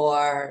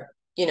or,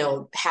 you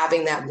know,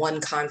 having that one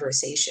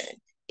conversation.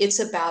 It's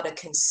about a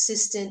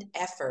consistent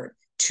effort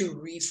to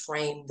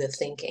reframe the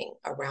thinking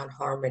around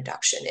harm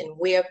reduction and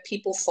where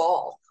people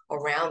fall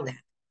around that.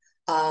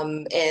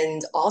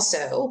 And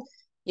also,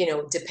 you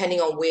know, depending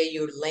on where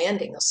you're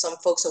landing, some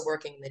folks are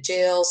working in the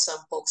jail, some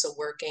folks are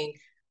working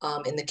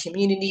in the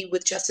community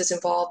with justice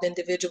involved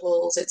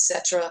individuals,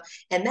 etc.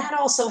 And that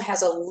also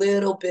has a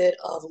little bit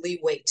of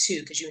leeway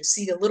too, because you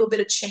see a little bit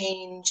of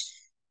change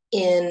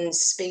in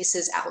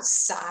spaces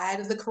outside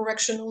of the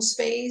correctional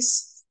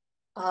space.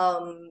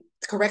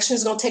 Corrections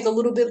is going to take a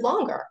little bit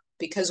longer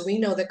because we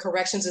know that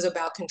corrections is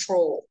about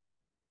control,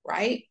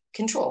 right?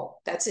 Control.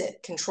 That's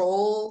it.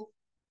 Control.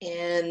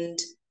 And,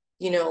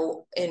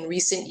 in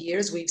recent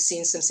years, we've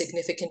seen some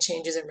significant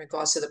changes in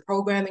regards to the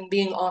programming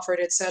being offered,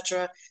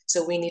 etc.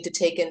 So we need to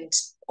take in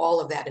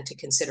all of that into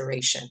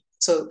consideration.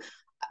 So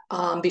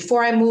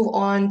before I move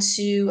on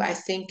to, I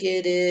think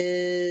it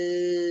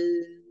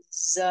is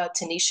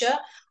Tanisha,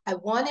 I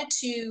wanted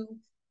to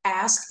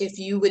ask if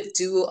you would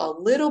do a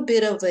little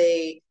bit of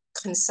a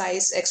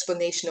concise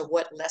explanation of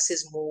what less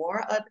is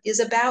more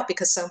is about,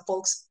 because some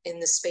folks in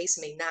the space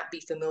may not be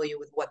familiar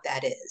with what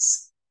that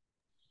is.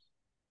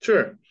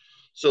 Sure.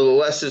 So the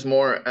Less is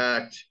More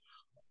Act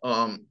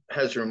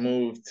has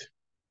removed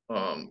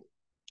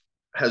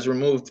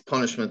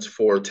punishments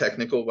for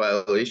technical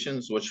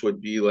violations, which would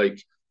be like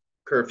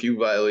curfew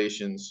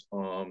violations,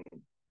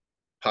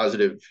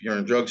 positive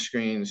urine drug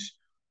screens,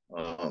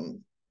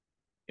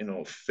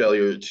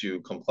 failure to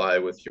comply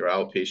with your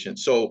outpatient.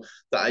 So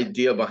the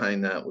idea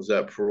behind that was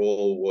that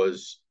parole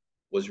was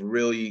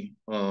really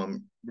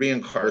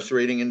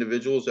reincarcerating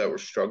individuals that were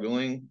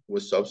struggling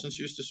with substance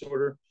use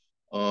disorder,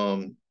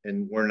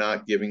 and we're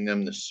not giving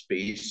them the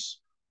space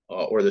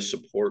or the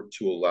support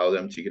to allow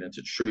them to get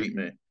into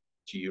treatment,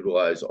 to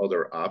utilize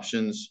other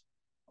options,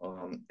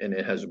 and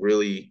it has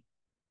really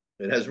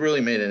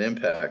made an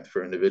impact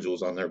for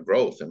individuals on their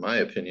growth, in my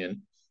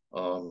opinion.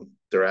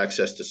 Their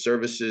access to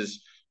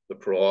services, the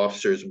parole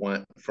officers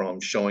went from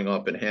showing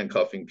up and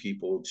handcuffing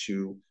people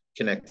to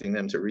connecting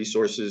them to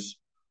resources,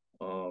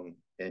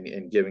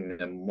 and giving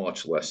them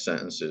much less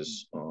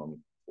sentences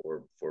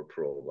for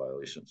parole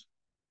violations.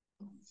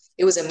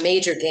 It was a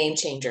major game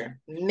changer,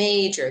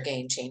 major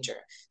game changer.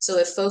 So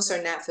if folks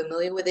are not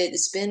familiar with it,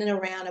 it's been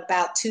around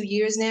about 2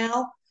 years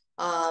now.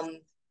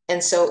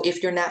 And so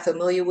if you're not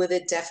familiar with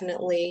it,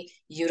 definitely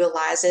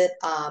utilize it.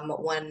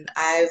 When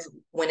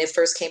it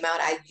first came out,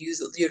 I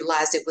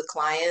utilized it with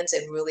clients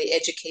and really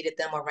educated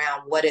them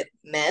around what it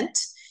meant.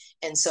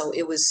 And so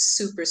it was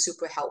super,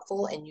 super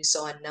helpful. And you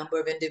saw a number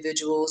of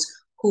individuals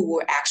who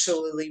were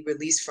actually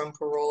released from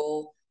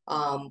parole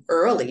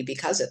early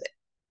because of it.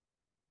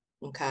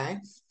 Okay.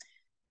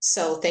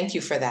 So thank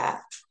you for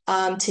that.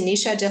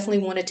 Tanisha, I definitely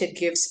wanted to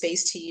give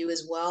space to you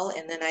as well.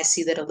 And then I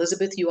see that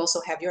Elizabeth, you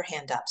also have your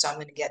hand up. So I'm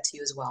going to get to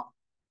you as well.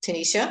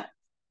 Tanisha?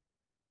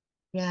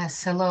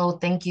 Yes, hello,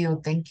 thank you,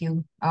 thank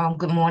you.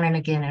 Good morning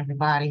again,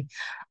 everybody.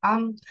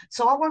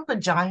 So I work with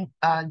John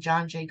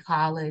Jay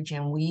College,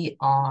 and we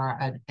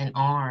are an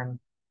arm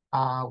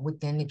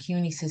within the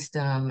CUNY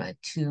system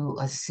to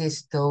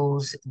assist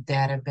those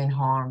that have been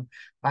harmed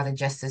by the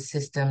justice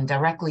system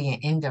directly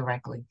and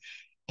indirectly.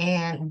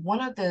 And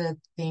one of the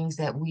things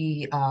that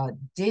we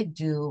did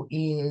do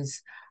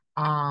is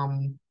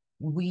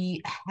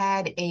we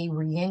had a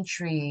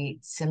reentry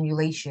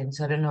simulation.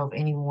 So I don't know if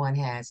anyone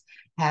has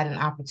had an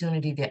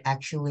opportunity to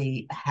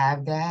actually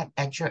have that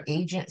at your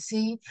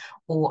agency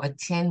or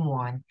attend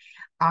one.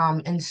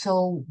 And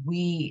so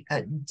we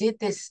did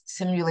this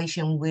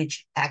simulation,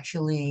 which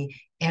actually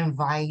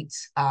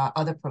invites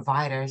other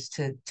providers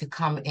to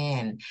come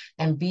in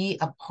and be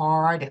a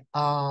part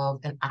of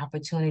an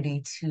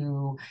opportunity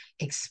to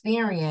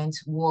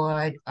experience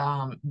what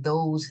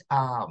those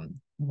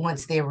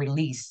once they're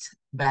released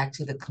back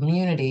to the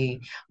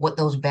community, what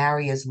those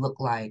barriers look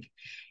like.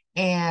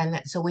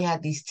 And so we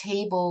had these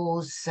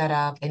tables set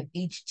up, and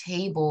each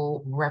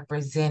table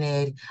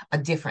represented a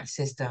different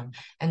system.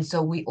 And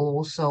so we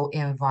also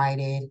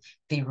invited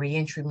the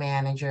reentry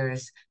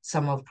managers,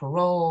 some of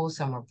parole,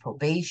 some of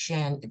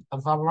probation,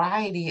 a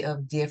variety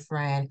of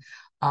different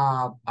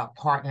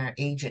partner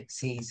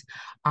agencies.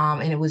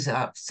 And it was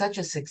such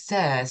a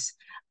success.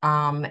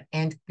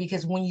 And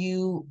because when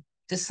you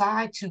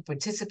decide to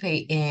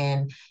participate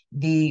in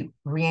the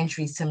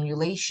reentry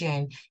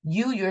simulation,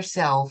 you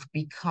yourself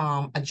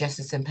become a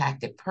justice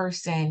impacted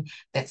person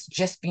that's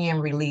just being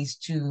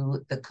released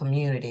to the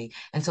community.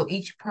 And so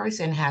each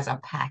person has a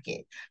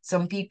packet.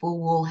 Some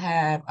people will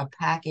have a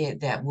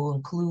packet that will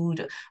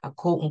include a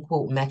quote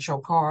unquote Metro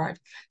card.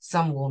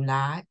 Some will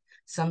not.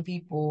 Some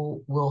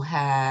people will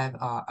have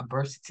a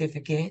birth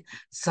certificate.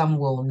 Some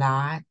will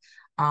not.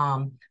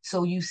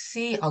 So you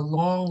see a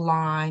long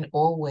line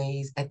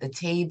always at the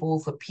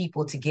table for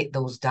people to get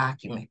those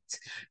documents,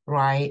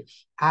 right?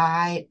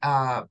 I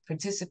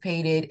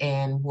participated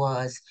and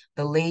was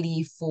the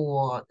lady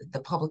for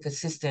the public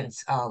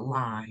assistance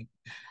line.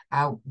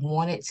 I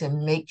wanted to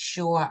make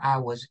sure I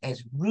was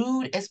as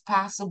rude as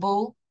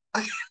possible.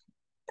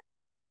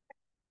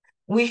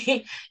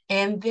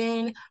 And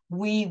then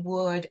we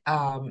would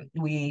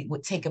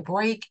take a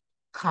break,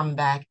 come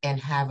back and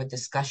have a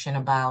discussion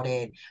about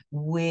it,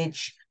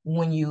 which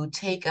when you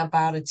take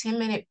about a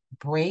 10-minute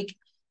break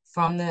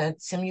from the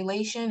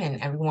simulation,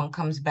 and everyone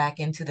comes back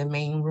into the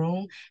main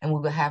room, and we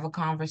will have a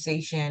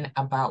conversation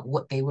about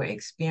what they were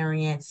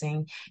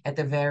experiencing at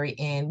the very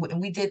end.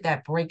 And we did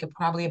that break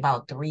probably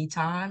about 3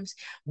 times,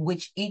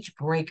 which each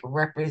break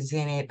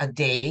represented a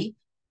day,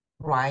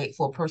 right,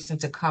 for a person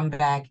to come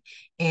back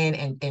in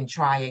and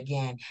try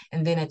again.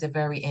 And then at the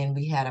very end,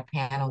 we had a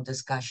panel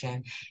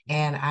discussion.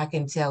 And I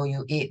can tell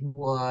you, it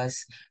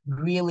was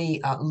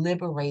really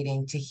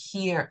liberating to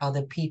hear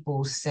other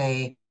people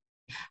say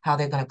how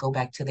they're going to go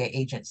back to their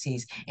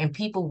agencies, and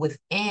people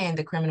within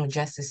the criminal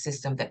justice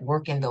system that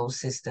work in those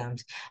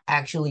systems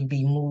actually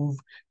be moved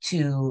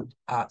to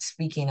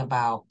speaking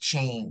about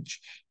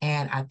change.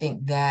 And I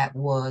think that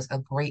was a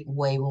great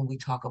way when we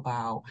talk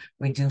about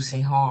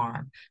reducing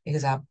harm,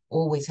 because I'm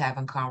always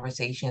having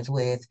conversations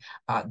with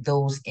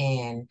those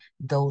in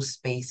those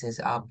spaces.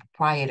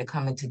 Prior to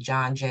coming to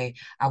John Jay,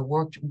 I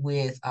worked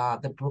with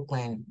the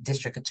Brooklyn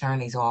District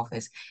Attorney's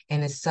Office,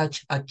 and it's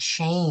such a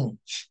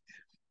change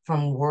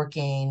from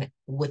working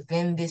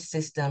within this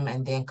system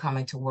and then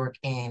coming to work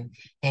in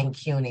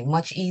CUNY.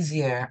 Much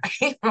easier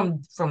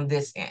from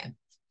this end.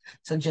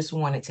 So just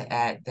wanted to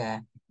add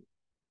that.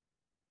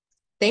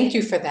 Thank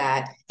you for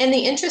that. And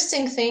the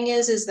interesting thing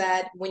is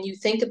that when you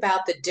think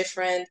about the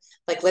different,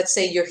 like let's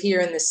say you're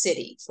here in the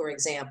city, for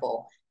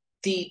example,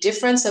 the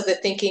difference of the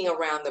thinking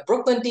around the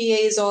Brooklyn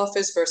DA's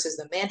office versus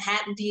the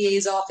Manhattan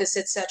DA's office,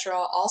 et cetera,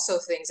 are also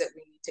things that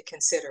we need to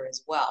consider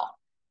as well.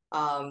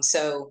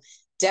 So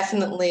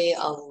definitely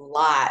a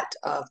lot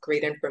of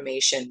great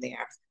information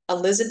there.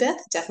 Elizabeth,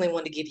 definitely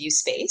want to give you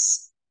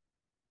space.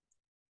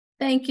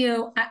 Thank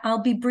you.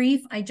 I'll be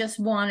brief. I just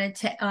wanted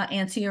to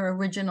answer your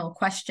original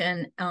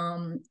question.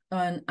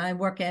 I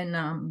work in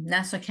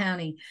Nassau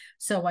County,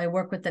 so I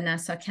work with the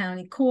Nassau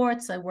County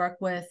courts. I work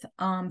with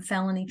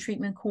felony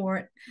treatment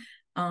court,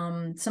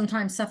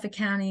 sometimes Suffolk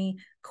County,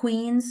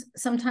 Queens,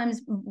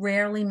 sometimes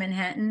rarely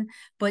Manhattan.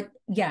 But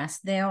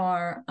yes, they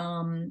are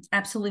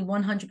absolutely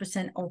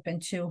 100% open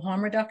to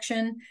harm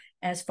reduction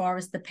as far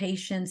as the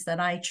patients that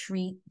I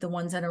treat, the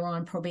ones that are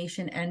on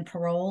probation and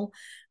parole.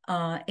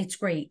 It's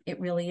great.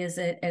 It really is.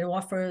 It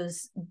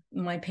offers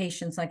my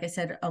patients, like I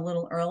said a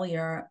little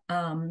earlier,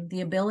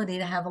 the ability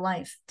to have a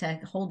life, to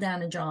hold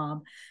down a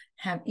job,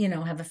 have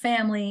a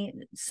family,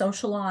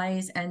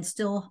 socialize, and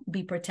still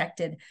be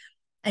protected.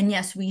 And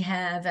yes, we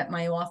have at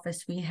my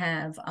office, we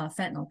have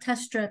fentanyl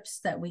test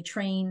strips that we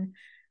train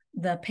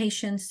the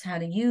patients how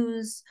to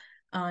use.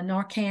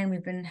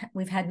 Narcan,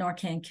 we've had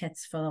Narcan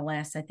kits for the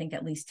last, I think,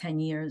 at least 10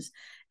 years.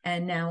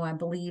 And now I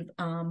believe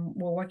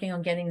we're working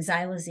on getting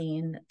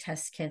xylazine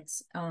test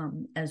kits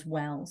as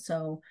well.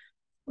 So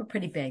we're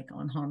pretty big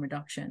on harm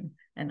reduction.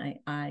 And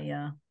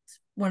it's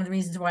one of the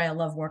reasons why I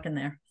love working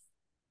there.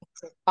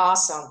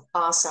 Awesome.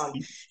 Awesome.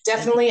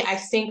 Definitely. I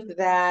think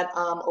that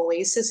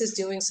Oasis is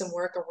doing some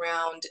work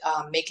around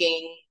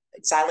making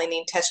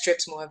xylazine test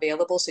strips more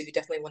available. So you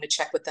definitely want to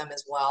check with them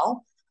as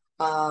well.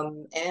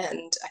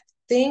 And I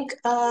think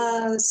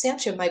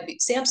Samson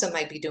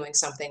might be doing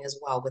something as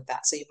well with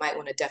that. So you might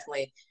want to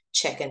definitely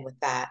check in with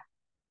that.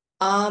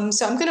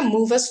 So I'm going to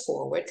move us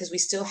forward because we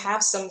still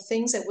have some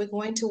things that we're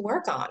going to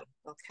work on.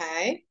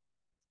 Okay.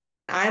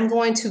 I'm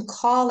going to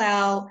call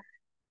out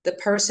the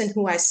person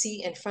who I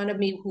see in front of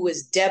me, who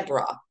is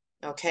Deborah.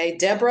 Okay,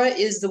 Deborah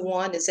is the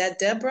one. Is that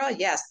Deborah?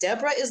 Yes,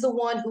 Deborah is the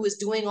one who is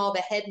doing all the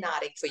head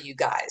nodding for you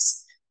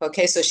guys.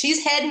 Okay, so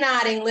she's head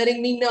nodding,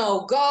 letting me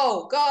know,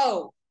 go,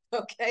 go.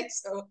 Okay,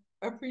 so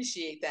I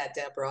appreciate that,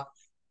 Deborah.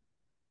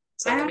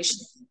 So I have a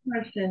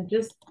question.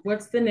 Just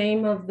what's the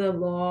name of the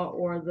law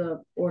or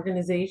the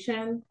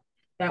organization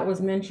that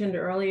was mentioned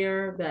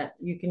earlier that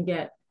you can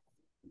get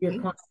your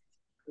contact?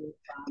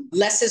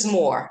 Less is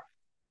more.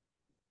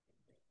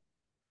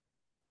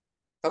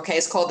 Okay,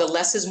 it's called the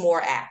Less is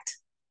More Act.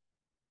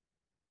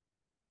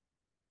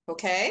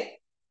 Okay.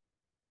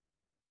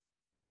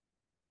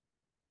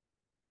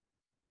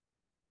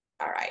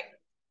 All right.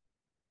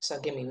 So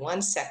give me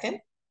 1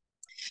 second.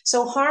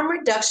 So harm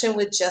reduction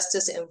with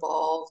justice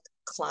involved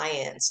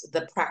clients,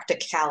 the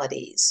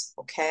practicalities,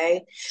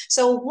 okay?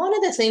 So one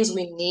of the things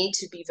we need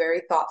to be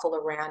very thoughtful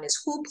around is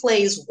who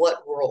plays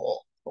what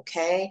role,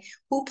 okay?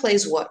 Who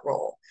plays what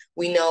role?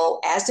 We know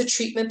as the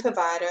treatment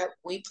provider,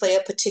 we play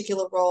a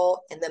particular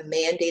role, and the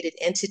mandated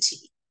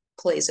entity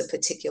plays a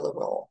particular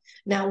role.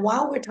 Now,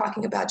 while we're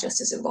talking about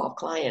justice involved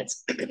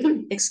clients,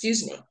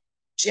 excuse me,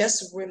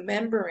 just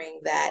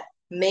remembering that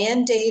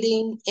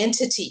mandating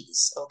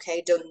entities,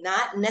 okay, do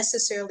not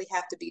necessarily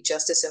have to be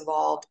justice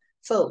involved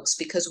folks,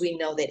 because we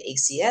know that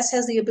ACS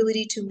has the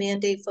ability to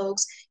mandate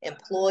folks,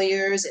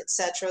 employers,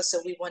 etc. So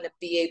we want to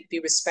be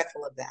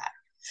respectful of that.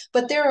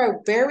 But there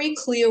are very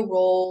clear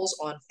roles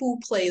on who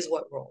plays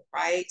what role,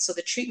 right? So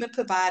the treatment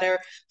provider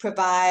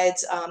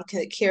provides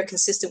care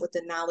consistent with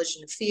the knowledge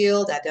in the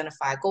field,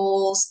 identify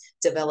goals,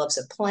 develops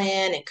a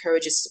plan,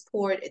 encourages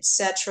support,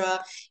 etc.,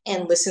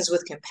 and listens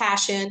with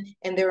compassion.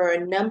 And there are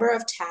a number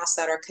of tasks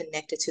that are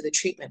connected to the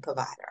treatment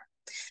provider.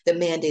 The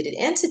mandated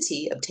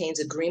entity obtains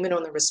agreement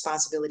on the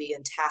responsibility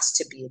and tasks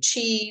to be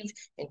achieved,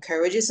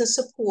 encourages and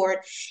support,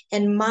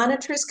 and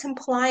monitors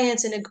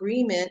compliance and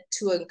agreement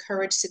to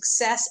encourage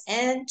success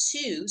and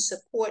to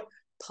support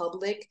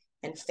public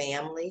and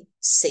family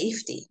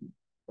safety,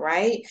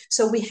 right?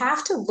 So we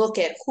have to look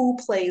at who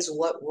plays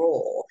what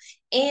role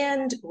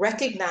and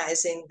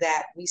recognizing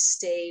that we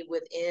stay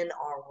within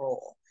our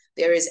role.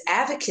 There is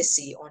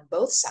advocacy on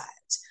both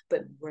sides,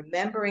 but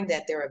remembering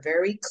that there are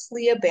very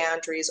clear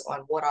boundaries on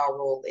what our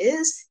role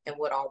is and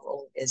what our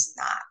role is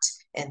not.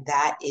 And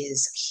that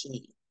is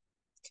key,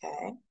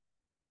 okay?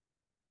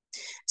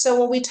 So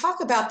when we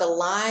talk about the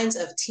lines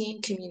of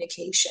team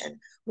communication,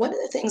 one of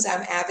the things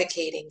I'm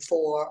advocating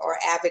for or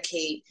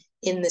advocate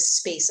in this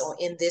space or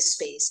in this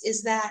space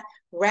is that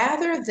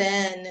rather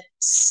than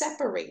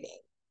separating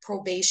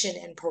probation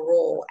and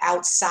parole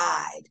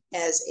outside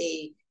as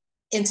a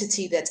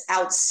entity that's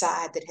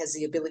outside that has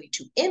the ability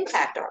to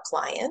impact our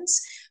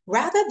clients,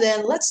 rather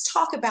than let's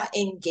talk about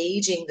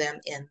engaging them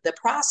in the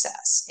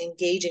process,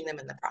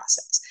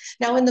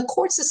 Now in the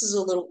courts, this is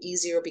a little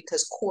easier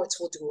because courts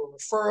will do a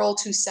referral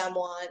to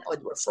someone or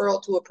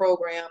referral to a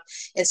program.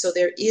 And so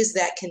there is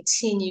that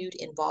continued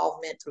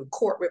involvement through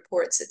court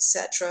reports,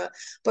 etc.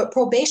 But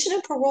probation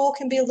and parole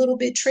can be a little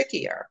bit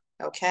trickier,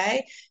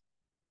 okay?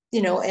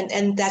 You know,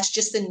 and that's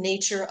just the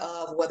nature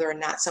of whether or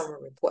not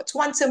someone reports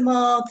once a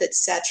month,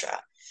 etc.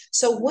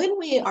 So when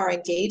we are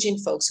engaging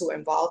folks who are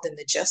involved in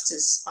the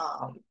justice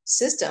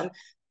system,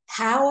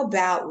 how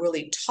about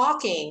really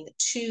talking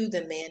to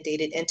the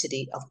mandated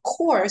entity, of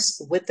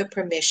course, with the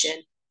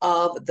permission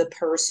of the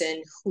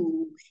person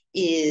who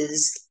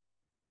is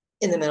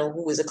in the middle,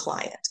 who is a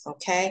client,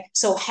 okay?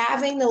 So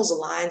having those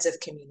lines of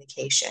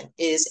communication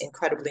is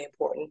incredibly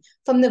important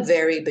from the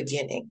very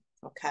beginning,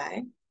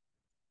 okay?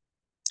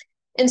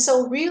 And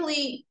so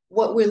really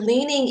what we're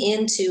leaning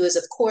into is,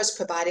 of course,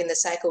 providing the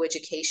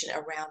psychoeducation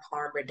around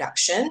harm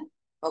reduction,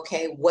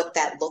 okay, what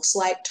that looks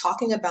like,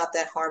 talking about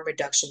that harm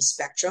reduction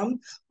spectrum,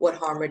 what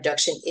harm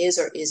reduction is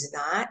or is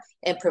not,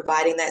 and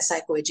providing that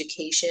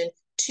psychoeducation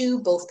to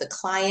both the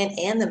client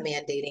and the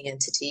mandating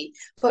entity.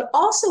 But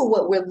also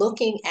what we're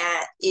looking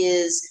at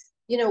is,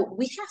 you know,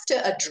 we have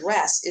to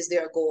address, is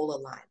there a goal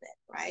alignment,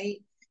 right?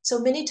 So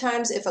many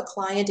times if a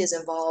client is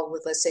involved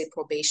with, let's say,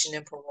 probation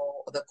and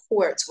parole or the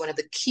courts, one of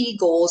the key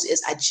goals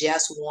is I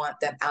just want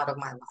them out of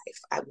my life.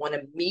 I want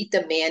to meet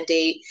the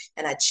mandate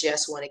and I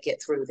just want to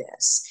get through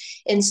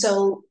this. And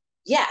so,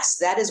 yes,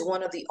 that is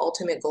one of the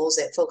ultimate goals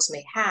that folks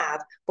may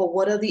have, but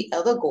what are the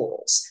other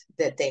goals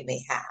that they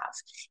may have?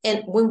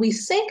 And when we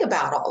think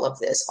about all of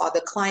this, are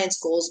the client's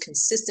goals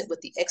consistent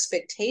with the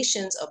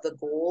expectations of the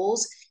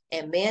goals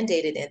and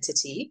mandated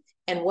entity?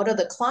 And what are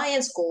the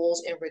client's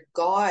goals in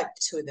regard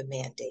to the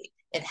mandate?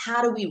 And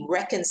how do we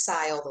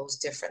reconcile those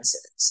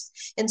differences?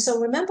 And so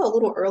remember a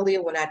little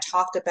earlier when I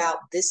talked about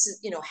this,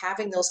 you know,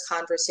 having those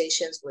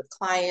conversations with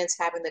clients,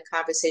 having the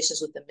conversations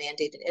with the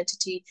mandated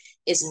entity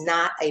is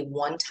not a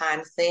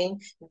one-time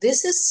thing.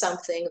 This is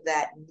something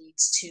that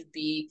needs to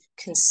be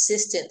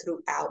consistent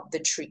throughout the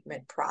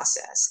treatment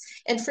process.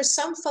 And for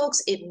some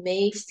folks, it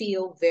may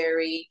feel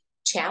very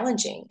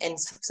challenging. And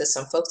for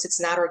some folks,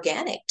 it's not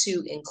organic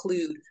to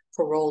include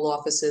parole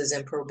officers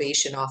and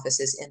probation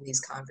officers in these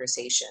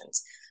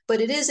conversations, but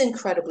it is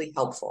incredibly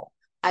helpful.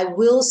 I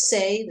will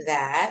say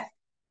that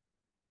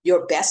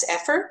your best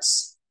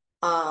efforts,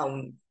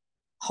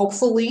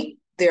 hopefully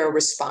they're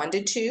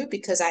responded to,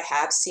 because I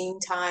have seen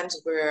times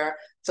where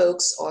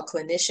folks or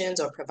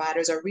clinicians or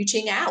providers are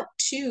reaching out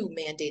to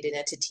mandated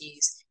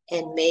entities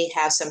and may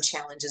have some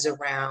challenges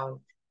around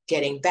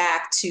getting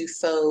back to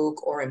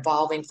folk or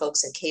involving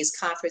folks in case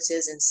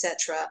conferences,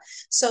 etc.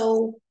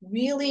 So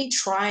really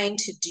trying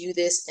to do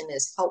this in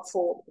as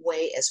helpful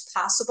way as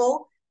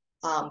possible,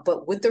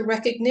 but with the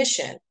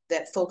recognition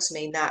that folks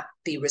may not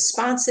be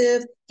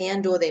responsive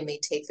and or they may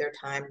take their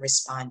time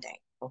responding,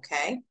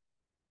 okay?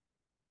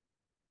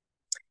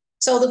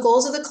 So the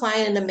goals of the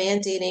client and the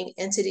mandating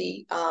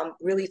entity,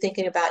 really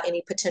thinking about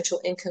any potential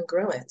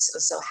incongruence.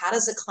 So how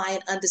does the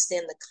client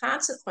understand the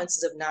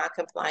consequences of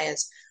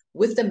non-compliance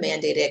with the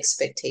mandated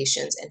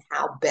expectations and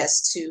how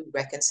best to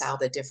reconcile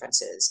the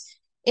differences?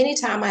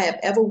 Anytime I have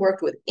ever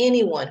worked with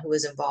anyone who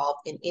is involved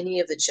in any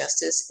of the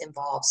justice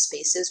involved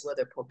spaces,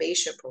 whether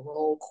probation,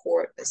 parole,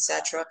 court,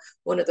 etc.,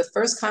 one of the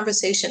first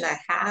conversations I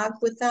have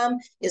with them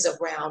is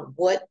around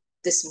what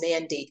this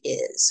mandate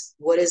is.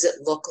 What does it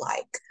look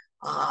like?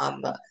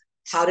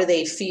 How do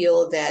they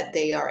feel that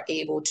they are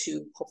able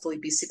to hopefully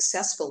be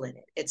successful in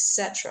it,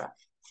 etc.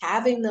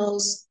 Having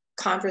those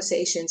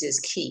conversations is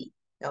key,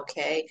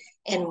 okay?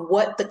 And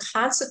what the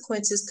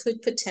consequences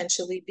could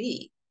potentially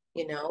be.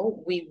 You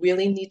know, we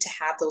really need to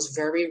have those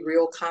very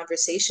real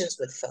conversations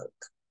with folk,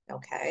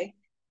 okay?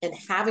 And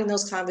having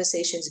those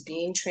conversations,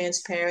 being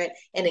transparent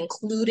and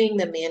including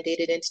the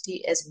mandated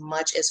entity as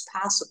much as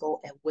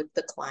possible and with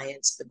the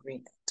client's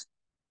agreement.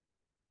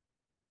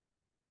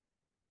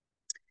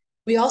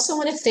 We also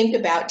want to think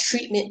about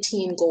treatment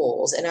team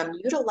goals, and I'm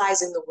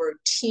utilizing the word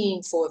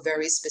team for a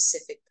very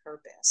specific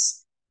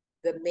purpose.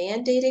 The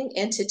mandating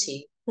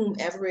entity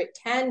whomever it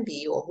can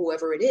be or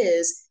whoever it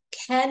is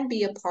can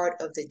be a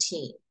part of the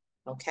team,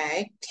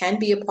 okay? Can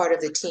be a part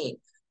of the team.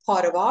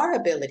 Part of our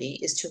ability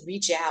is to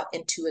reach out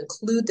and to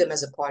include them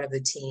as a part of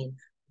the team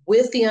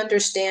with the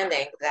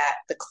understanding that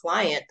the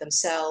client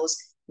themselves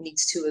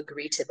needs to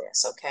agree to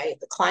this, okay? If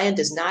the client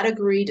does not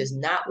agree, does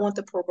not want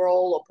the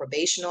parole or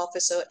probation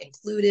officer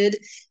included,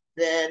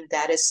 then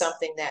that is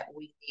something that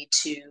we need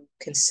to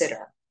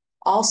consider.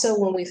 Also,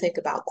 when we think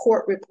about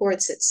court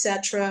reports,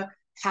 etc.,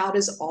 how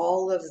does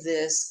all of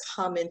this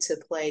come into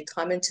play,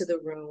 come into the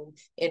room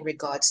in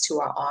regards to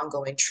our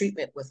ongoing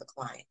treatment with a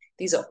client?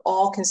 These are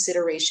all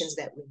considerations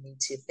that we need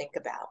to think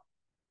about,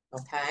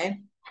 okay?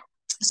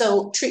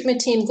 So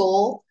treatment team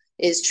goal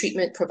is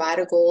treatment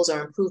provider goals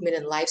are improvement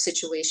in life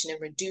situation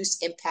and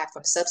reduced impact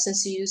from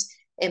substance use.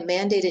 And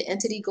mandated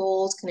entity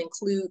goals can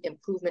include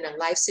improvement in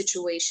life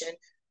situation,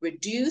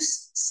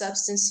 reduce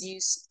substance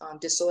use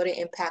disorder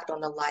impact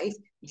on the life,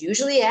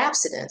 usually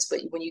abstinence.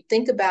 But when you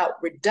think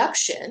about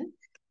reduction,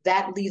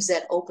 that leaves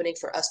that opening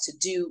for us to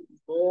do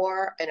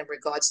more in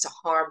regards to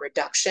harm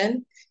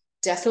reduction.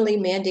 Definitely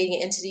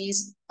mandating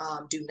entities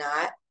do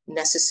not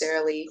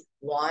necessarily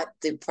want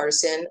the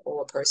person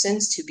or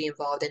persons to be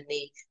involved in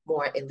the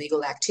more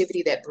illegal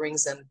activity that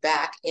brings them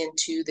back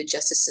into the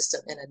justice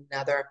system in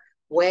another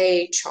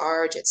way,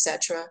 charge,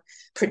 etc.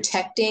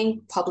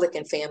 Protecting public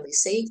and family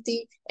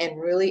safety, and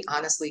really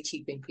honestly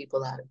keeping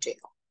people out of jail.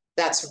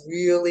 That's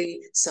really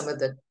some of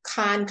the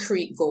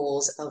concrete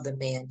goals of the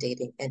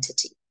mandating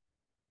entity.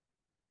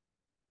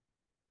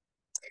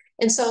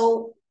 And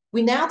so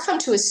we now come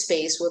to a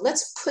space where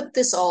let's put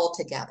this all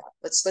together.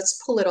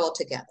 Let's pull it all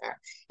together.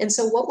 And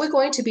so what we're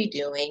going to be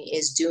doing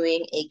is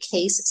doing a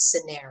case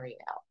scenario,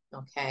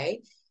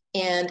 okay?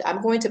 And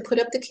I'm going to put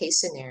up the case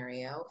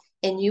scenario,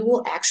 and you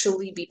will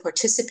actually be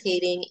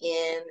participating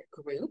in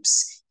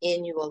groups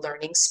in your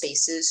learning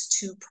spaces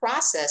to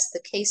process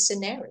the case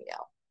scenario,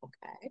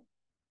 okay?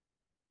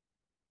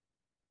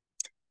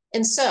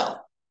 And so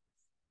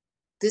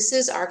this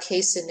is our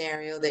case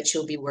scenario that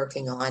you'll be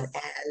working on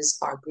as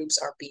our groups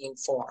are being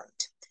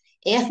formed.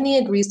 Anthony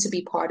agrees to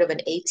be part of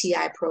an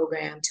ATI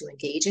program to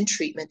engage in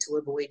treatment to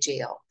avoid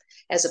jail.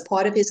 As a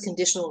part of his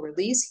conditional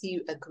release,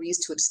 he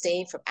agrees to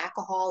abstain from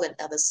alcohol and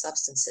other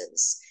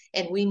substances.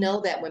 And we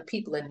know that when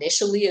people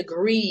initially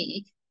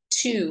agree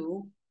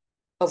to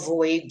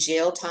avoid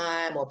jail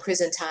time or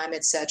prison time,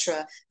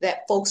 etc.,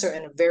 that folks are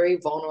in a very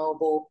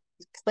vulnerable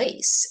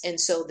place. And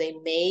so they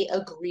may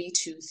agree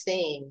to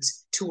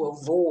things to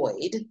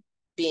avoid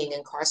being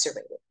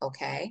incarcerated,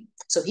 okay?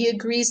 So he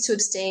agrees to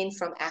abstain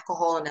from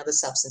alcohol and other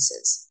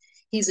substances.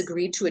 He's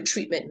agreed to a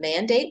treatment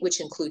mandate, which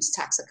includes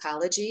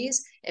toxicologies,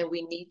 and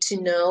we need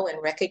to know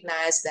and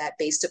recognize that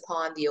based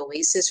upon the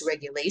OASIS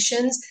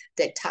regulations,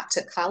 that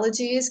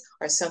toxicologies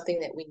are something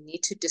that we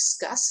need to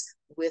discuss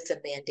with the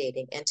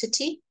mandating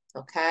entity,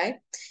 okay?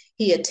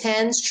 He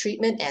attends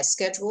treatment as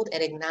scheduled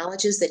and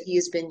acknowledges that he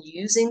has been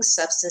using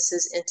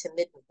substances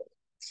intermittently.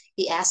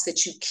 He asks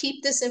that you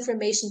keep this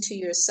information to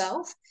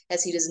yourself,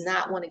 as he does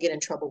not want to get in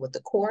trouble with the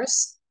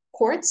courts.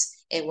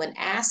 And when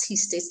asked, he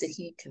states that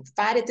he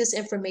confided this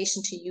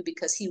information to you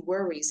because he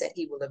worries that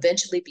he will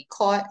eventually be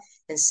caught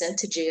and sent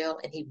to jail,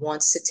 and he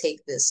wants to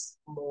take this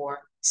more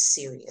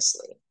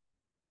seriously.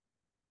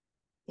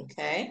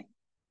 Okay?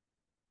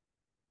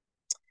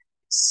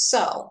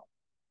 So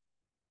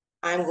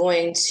I'm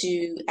going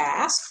to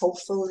ask,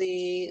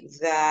 hopefully,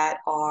 that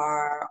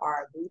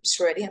our group's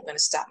ready. I'm going to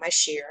stop my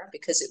share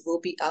because it will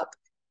be up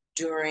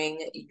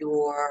during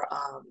your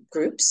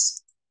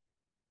groups.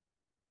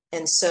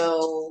 And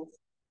so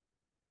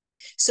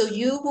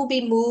you will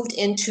be moved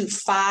into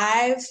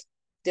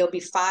there'll be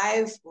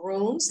 5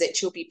 rooms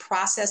that you'll be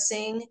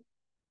processing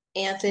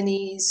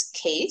Anthony's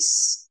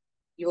case.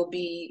 You'll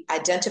be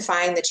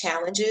identifying the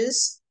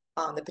challenges,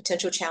 the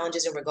potential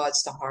challenges in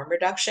regards to harm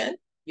reduction.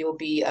 You'll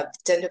be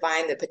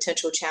identifying the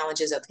potential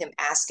challenges of him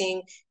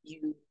asking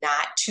you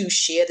not to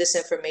share this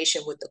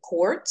information with the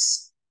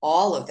courts,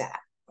 all of that,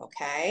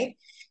 okay?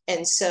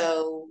 And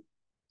so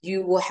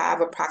you will have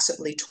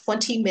approximately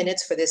 20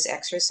 minutes for this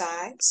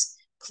exercise.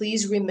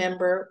 Please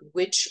remember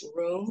which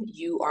room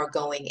you are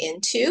going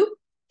into.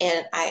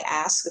 And I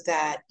ask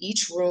that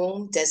each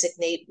room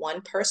designate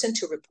one person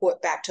to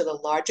report back to the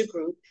larger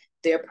group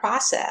their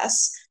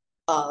process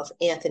of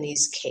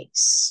Anthony's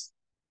case.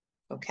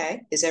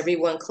 Okay, is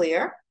everyone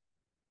clear?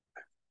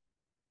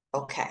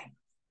 Okay,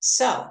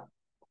 so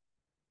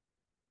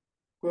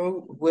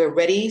we're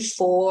ready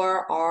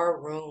for our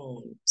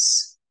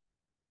rooms.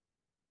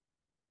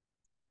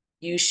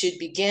 You should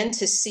begin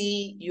to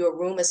see your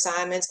room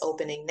assignments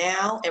opening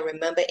now. And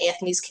remember,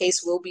 Anthony's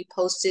case will be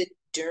posted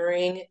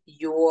during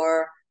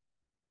your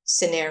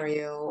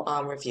scenario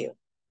review.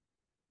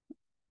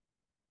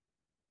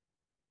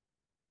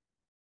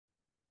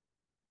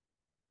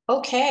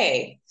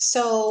 Okay,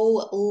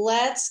 so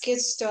let's get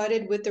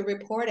started with the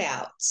report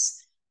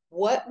outs.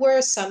 What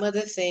were some of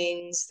the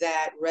things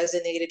that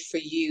resonated for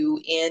you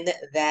in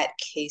that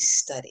case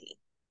study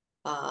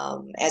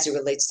as it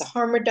relates to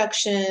harm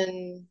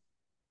reduction,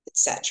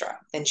 etc.,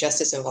 and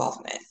justice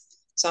involvement?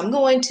 So I'm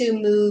going to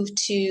move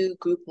to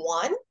group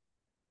 1.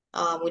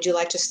 Would you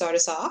like to start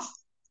us off?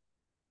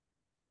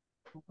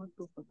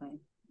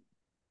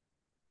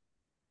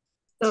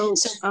 So,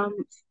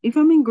 if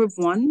I'm in group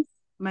 1,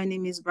 my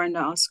name is Brenda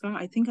Oscar.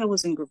 I think I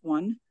was in group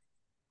 1.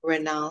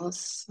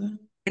 Renalis.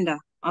 Brenda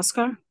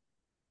Oscar.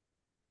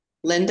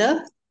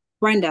 Linda?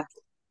 Brenda.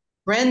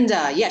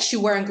 Brenda. Yes, you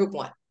were in group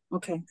 1.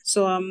 Okay.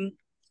 So,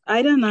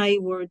 Ida and I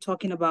were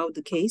talking about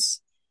the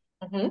case.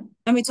 Mm-hmm.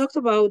 And we talked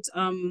about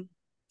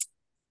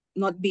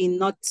not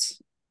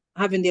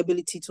having the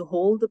ability to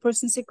hold the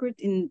person's secret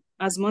in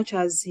as much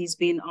as he's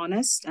being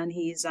honest and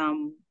he's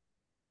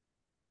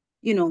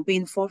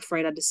being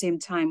forthright. At the same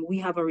time, we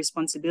have a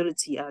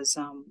responsibility as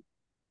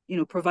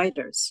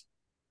providers.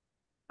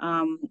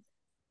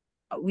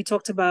 We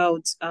talked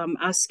about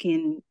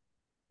asking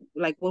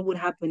like what would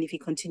happen if he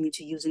continued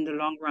to use in the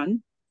long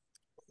run.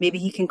 Maybe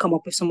he can come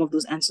up with some of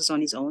those answers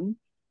on his own.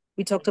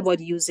 We talked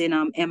about using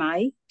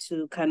MI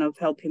to kind of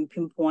help him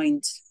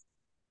pinpoint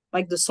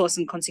like the source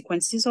and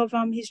consequences of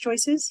his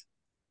choices.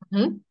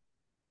 Mm-hmm.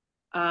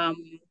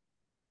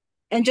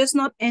 And just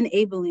not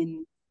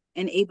enabling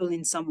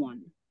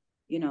someone,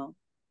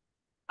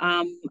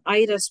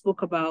 Ida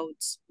spoke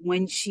about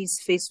when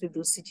she's faced with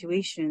those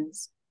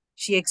situations,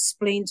 she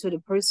explained to the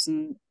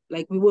person,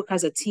 like, we work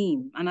as a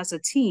team, and as a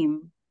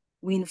team,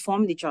 we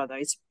informed each other.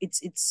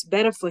 It's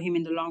better for him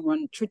in the long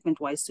run,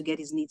 treatment-wise, to get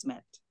his needs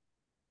met.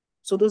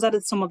 So those are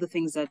some of the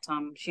things that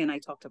she and I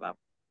talked about.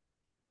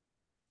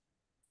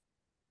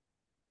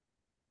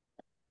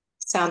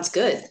 Sounds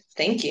good.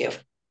 Thank you.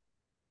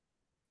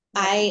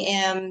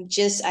 I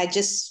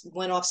just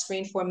went off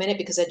screen for a minute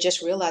because I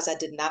just realized I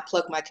did not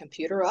plug my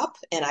computer up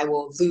and I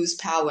will lose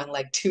power in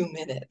like 2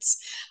 minutes.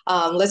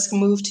 Let's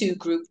move to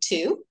group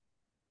 2.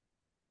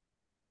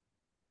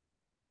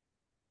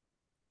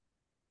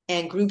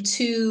 And group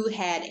 2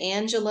 had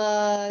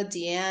Angela,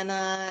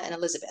 Deanna, and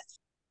Elizabeth.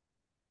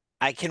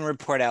 I can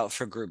report out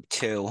for group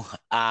 2.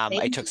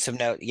 I took some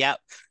note.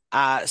 Yep.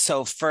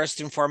 So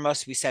first and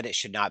foremost, we said it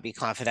should not be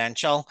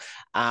confidential.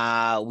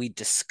 We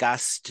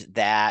discussed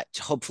that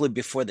hopefully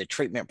before the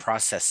treatment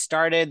process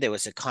started, there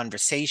was a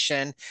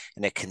conversation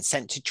and a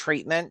consent to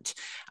treatment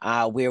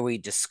where we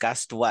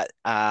discussed what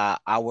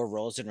our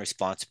roles and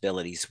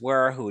responsibilities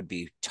were, who would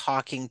be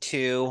talking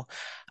to,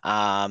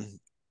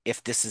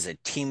 if this is a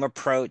team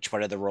approach,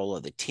 what are the role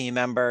of the team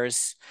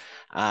members?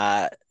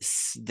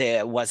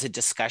 There was a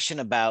discussion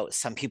about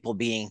some people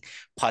being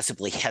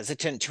possibly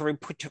hesitant to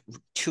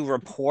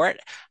report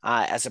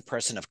as a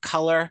person of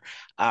color,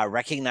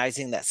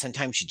 recognizing that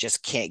sometimes you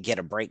just can't get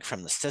a break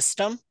from the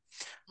system.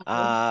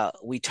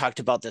 We talked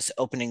about this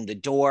opening the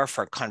door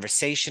for a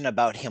conversation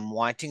about him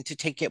wanting to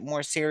take it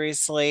more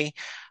seriously.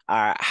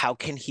 How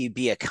can he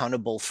be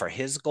accountable for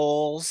his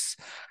goals?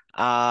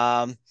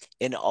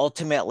 And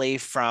ultimately,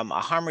 from a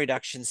harm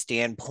reduction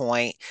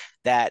standpoint,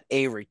 that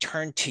a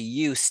return to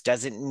use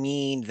doesn't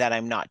mean that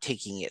I'm not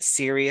taking it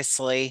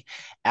seriously.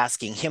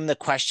 Asking him the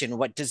question,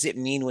 what does it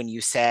mean when you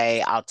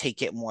say I'll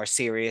take it more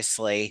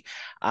seriously?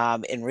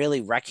 And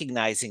really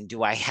recognizing,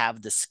 do I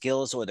have the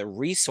skills or the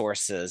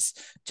resources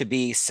to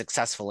be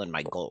successful in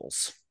my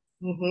goals?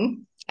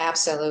 Mm-hmm.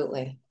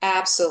 Absolutely.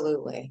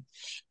 Absolutely.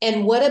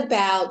 And what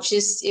about,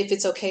 just if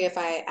it's okay if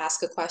I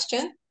ask a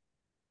question?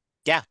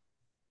 Yeah.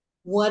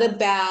 What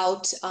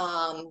about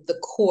the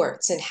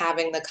courts and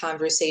having the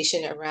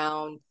conversation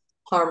around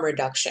harm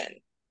reduction?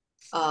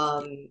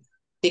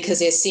 Because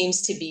there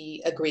seems to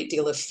be a great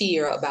deal of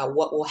fear about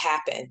what will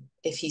happen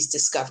if he's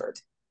discovered.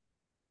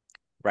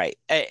 Right.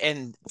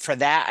 And for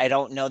that, I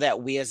don't know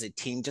that we as a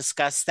team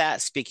discussed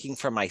that. Speaking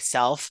for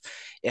myself,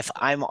 if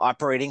I'm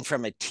operating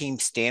from a team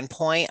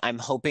standpoint, I'm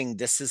hoping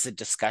this is a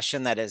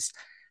discussion that has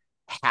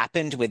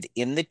happened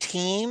within the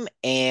team.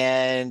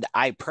 And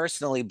I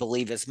personally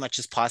believe, as much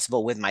as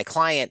possible with my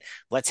client,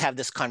 let's have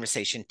this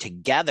conversation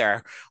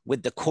together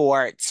with the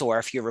courts, or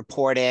if you're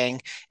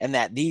reporting, and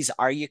that these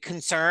are your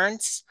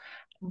concerns.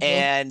 Mm-hmm.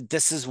 And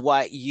this is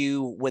what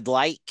you would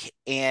like,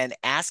 and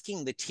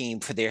asking the team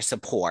for their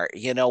support.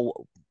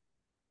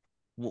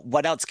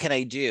 What else can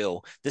I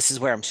do? This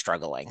is where I'm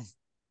struggling.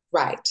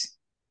 Right.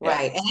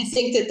 Right. Yeah. And I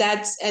think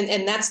that's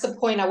the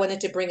point I wanted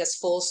to bring us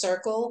full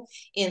circle,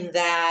 in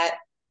that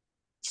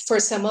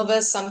for some of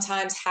us,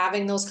 sometimes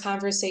having those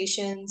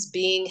conversations,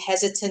 being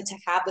hesitant to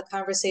have the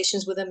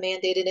conversations with a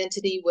mandated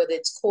entity, whether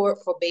it's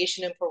court,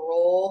 probation, and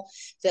parole,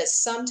 that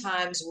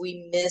sometimes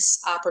we miss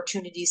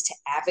opportunities to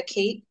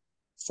advocate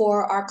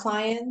for our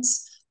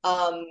clients.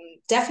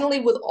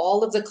 Definitely with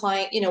all of the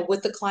client,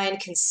 with the client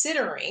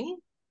considering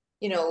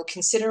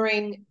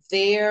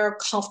their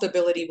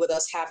comfortability with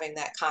us having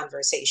that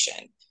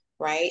conversation.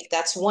 Right?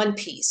 That's one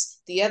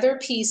piece. The other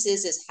piece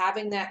is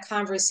having that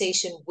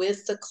conversation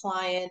with the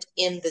client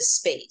in the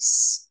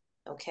space,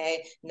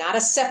 okay? Not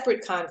a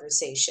separate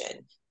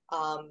conversation,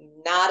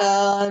 not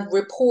a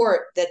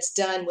report that's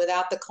done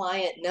without the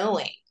client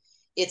knowing.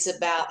 It's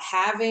about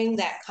having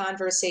that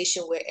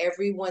conversation where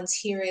everyone's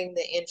hearing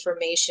the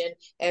information,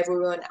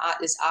 everyone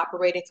is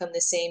operating from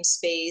the same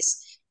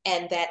space,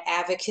 and that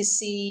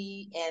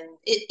advocacy, and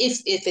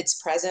if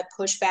it's present,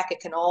 pushback, it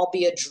can all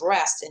be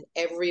addressed and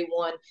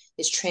everyone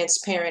is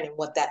transparent in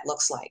what that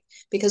looks like.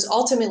 Because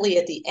ultimately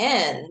at the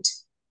end,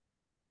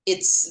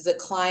 it's the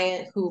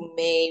client who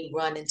may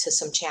run into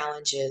some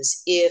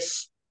challenges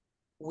if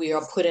we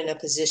are put in a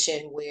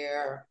position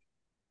where,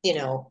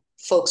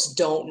 folks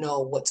don't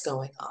know what's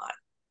going on.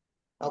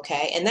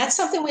 Okay. And that's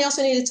something we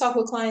also need to talk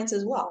with clients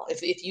as well.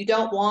 If you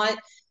don't want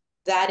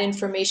that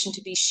information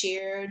to be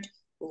shared,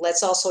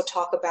 let's also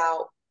talk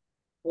about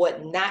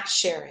what not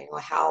sharing or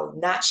how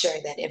not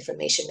sharing that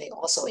information may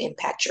also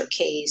impact your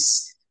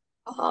case,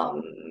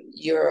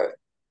 your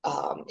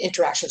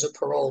interactions with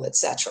parole,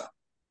 etc.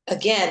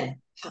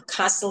 Again,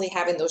 constantly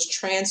having those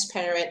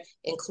transparent,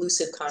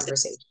 inclusive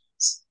conversations.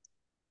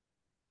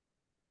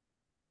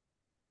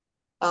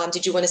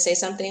 Did you want to say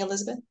something,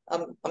 Elizabeth?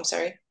 I'm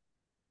sorry.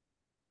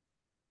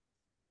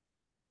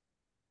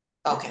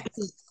 Okay.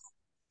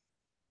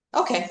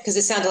 Okay, because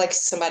it sounded like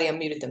somebody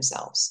unmuted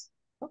themselves.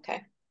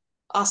 Okay,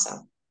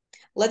 awesome.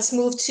 Let's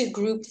move to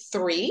group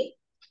 3.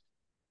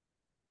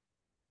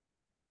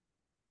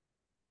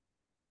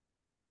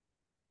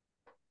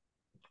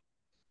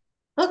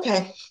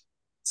 Okay,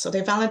 so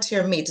they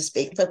volunteered me to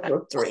speak for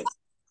group 3.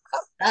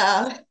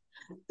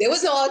 There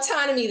was no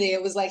autonomy there.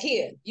 It was like,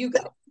 here, you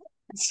go.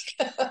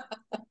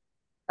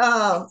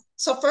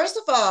 So first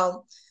of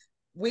all,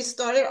 we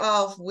started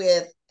off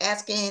with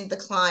asking the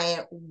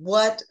client,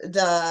 what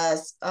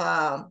does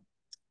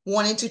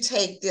wanting to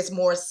take this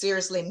more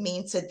seriously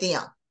mean to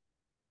them?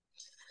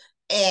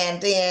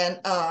 And then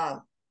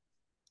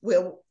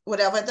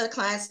whatever the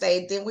client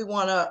stated, then we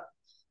want to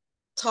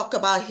talk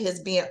about his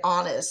being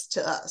honest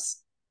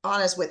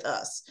with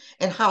us,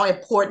 and how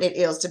important it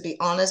is to be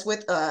honest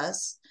with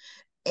us,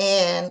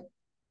 and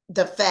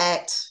the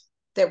fact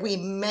that we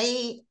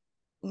may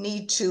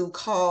need to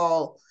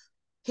call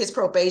his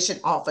probation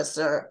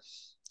officer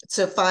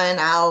to find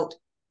out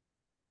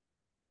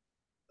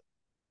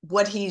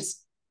what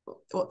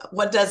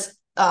does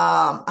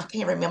I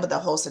can't remember the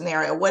whole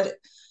scenario.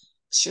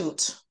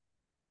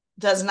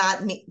 Does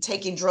not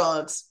taking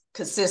drugs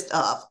consist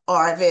of,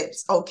 or if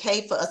it's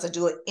okay for us to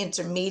do it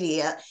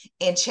intermediate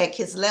and check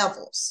his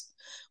levels.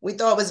 We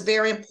thought it was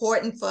very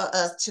important for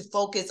us to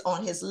focus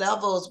on his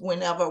levels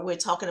whenever we're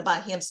talking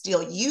about him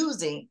still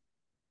using,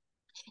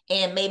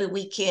 and maybe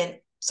we can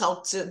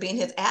talk to being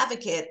his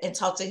advocate and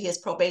talk to his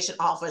probation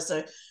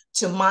officer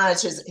to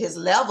monitor his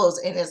levels.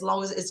 And as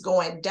long as it's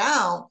going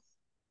down,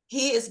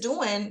 he is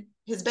doing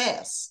his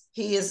best.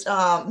 He is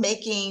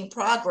making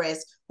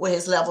progress with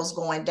his levels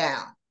going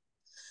down.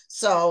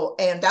 So,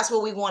 and that's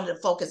what we wanted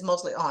to focus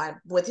mostly on.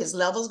 With his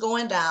levels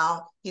going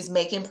down, he's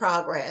making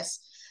progress,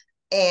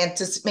 and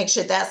to make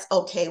sure that's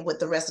okay with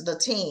the rest of the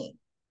team.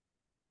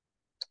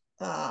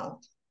 And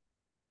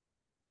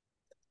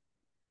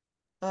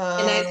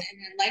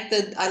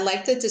I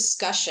like the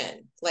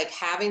discussion, like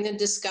having the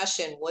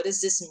discussion. What does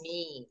this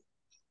mean,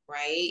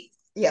 right?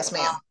 Yes,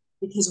 ma'am.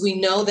 Because we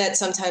know that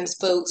sometimes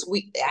folks,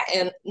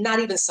 and not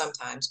even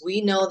sometimes,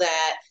 we know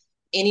that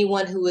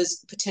anyone who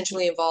is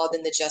potentially involved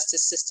in the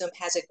justice system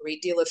has a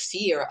great deal of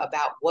fear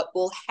about what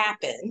will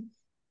happen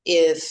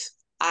if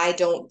I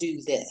don't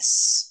do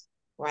this,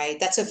 right?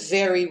 That's a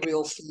very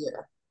real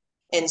fear.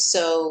 And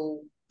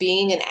so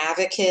being an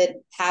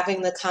advocate,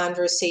 having the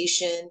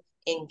conversation,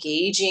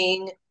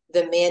 engaging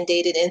the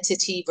mandated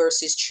entity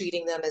versus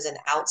treating them as an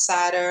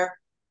outsider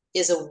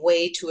is a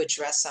way to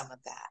address some of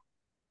that.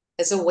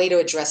 It's a way to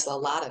address a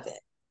lot of it.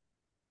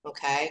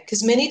 Okay.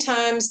 Because many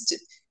times,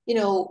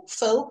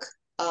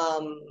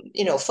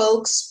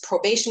 folks,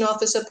 probation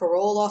officer,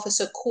 parole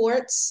officer,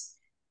 courts,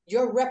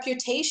 your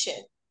reputation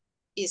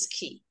is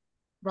key.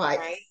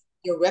 Right.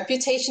 Your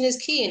reputation is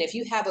key. And if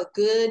you have a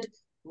good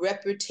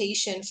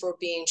reputation for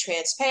being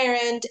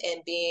transparent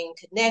and being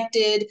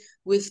connected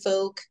with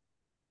folk,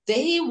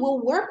 they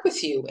will work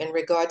with you in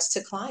regards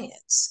to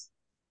clients.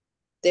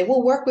 They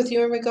will work with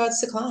you in regards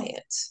to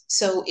clients.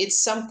 So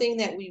it's something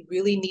that we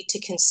really need to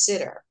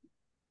consider.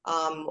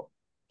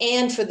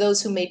 And for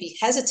those who may be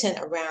hesitant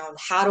around,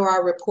 how do I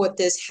report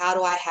this? How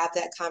do I have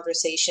that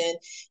conversation?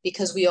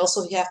 Because we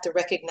also have to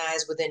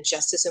recognize within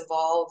justice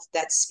involved,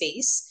 that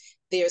space,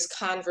 there's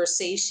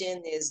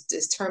conversation,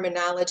 there's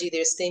terminology,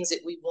 there's things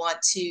that we want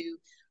to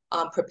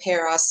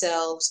prepare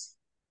ourselves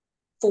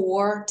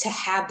to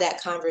have that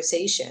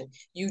conversation.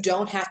 You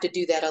don't have to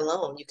do that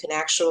alone. You can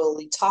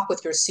actually talk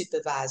with your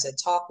supervisor,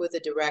 talk with the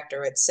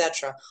director,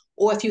 etc.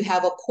 Or if you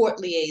have a court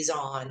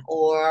liaison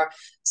or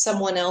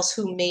someone else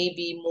who may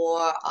be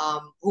more,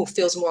 who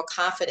feels more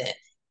confident,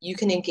 you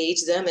can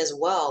engage them as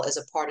well as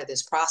a part of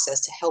this process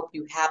to help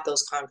you have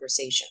those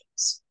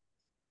conversations.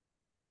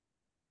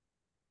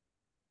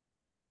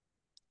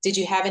 Did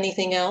you have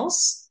anything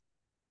else?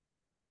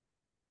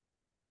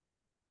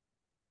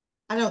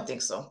 I don't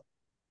think so.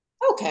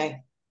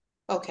 Okay.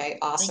 Okay,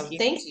 awesome.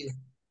 Thank you.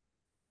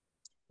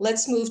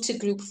 Let's move to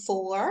group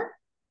 4.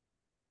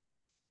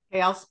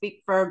 Okay, I'll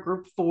speak for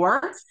group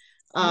 4.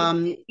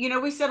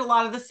 We said a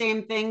lot of the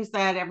same things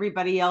that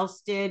everybody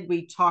else did.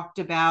 We talked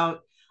about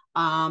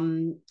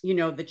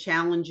the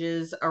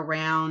challenges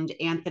around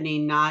Anthony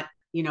not,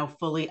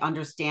 fully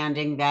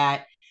understanding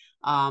that,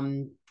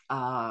 that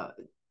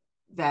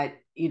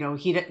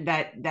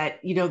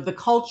the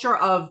culture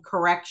of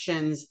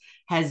corrections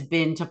has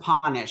been to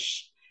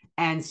punish,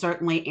 and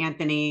certainly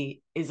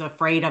Anthony is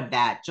afraid of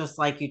that, just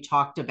like you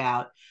talked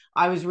about.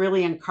 I was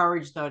really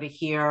encouraged, though, to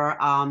hear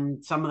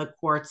some of the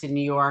courts in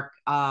New York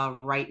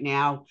right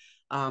now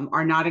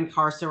are not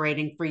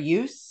incarcerating for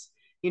use.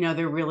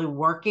 They're really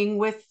working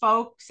with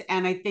folks,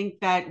 and I think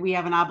that we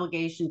have an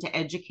obligation to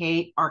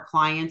educate our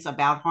clients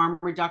about harm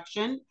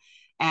reduction,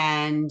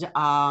 and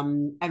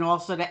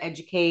also to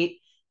educate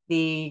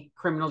the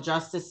criminal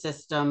justice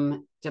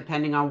system,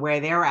 depending on where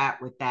they're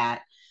at with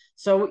that.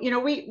 So,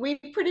 we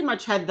pretty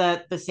much had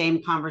the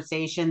same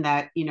conversation,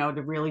 that,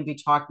 to really be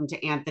talking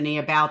to Anthony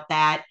about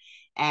that,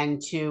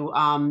 and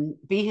to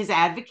be his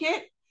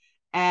advocate,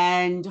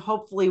 and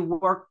hopefully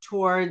work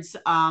towards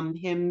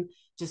him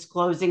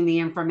disclosing the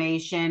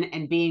information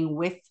and being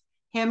with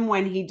him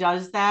when he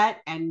does that,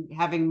 and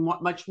having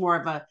much more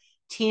of a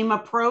team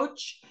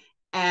approach,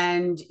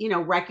 and,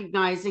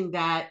 recognizing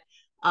that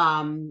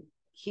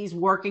he's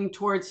working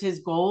towards his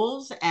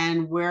goals,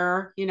 and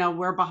we're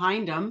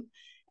behind him,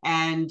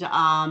 and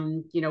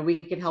we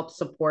can help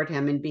support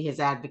him and be his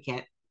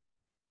advocate.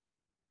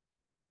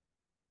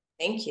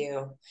 Thank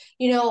you.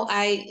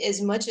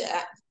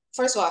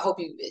 First of all, I hope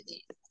you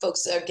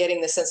folks are getting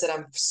the sense that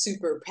I'm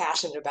super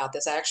passionate about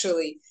this.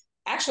 Actually,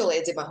 I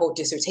did my whole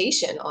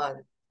dissertation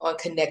on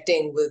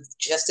connecting with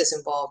justice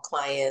involved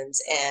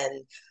clients,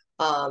 and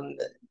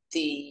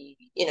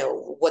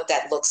what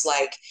that looks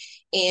like.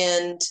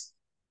 And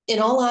in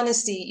all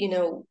honesty,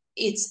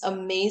 it's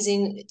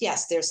amazing.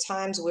 Yes, there's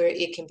times where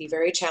it can be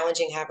very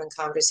challenging having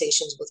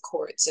conversations with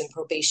courts and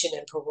probation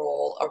and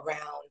parole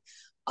around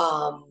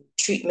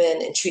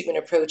treatment and treatment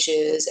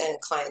approaches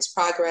and clients'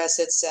 progress,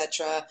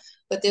 etc.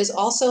 But there's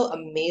also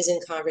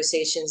amazing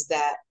conversations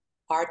that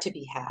are to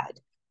be had.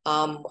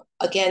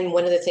 Again,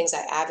 one of the things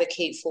I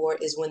advocate for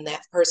is when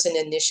that person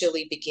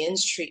initially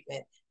begins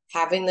treatment,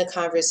 having the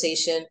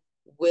conversation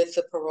with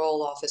the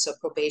parole officer,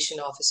 probation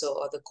officer,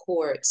 or the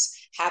courts,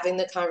 having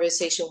the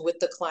conversation with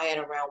the client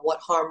around what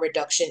harm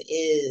reduction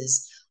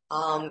is,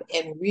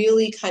 and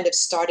really kind of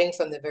starting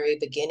from the very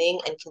beginning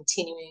and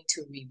continuing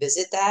to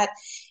revisit that,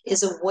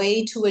 is a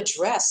way to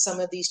address some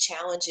of these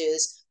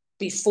challenges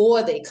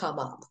before they come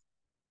up,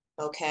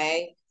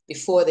 okay?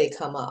 Before they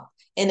come up.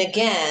 And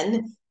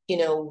again,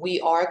 we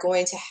are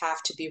going to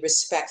have to be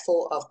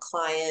respectful of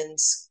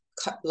clients'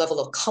 level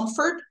of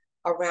comfort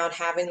around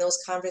having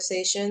those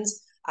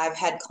conversations. I've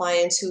had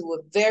clients who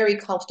were very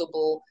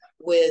comfortable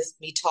with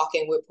me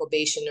talking with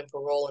probation and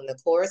parole in the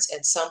courts,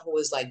 and some who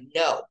was like,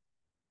 no,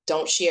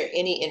 don't share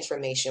any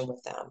information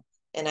with them.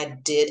 And I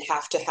did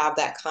have to have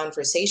that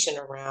conversation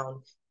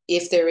around,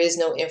 if there is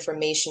no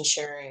information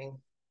sharing,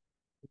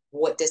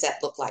 what does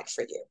that look like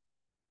for you?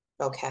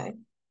 Okay.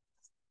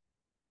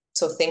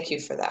 So thank you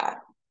for that.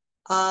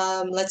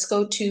 Let's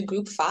go to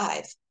group 5.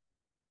 Let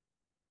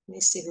me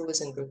see who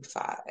was in group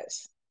 5.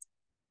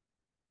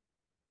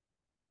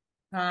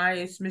 Hi,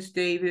 it's Miss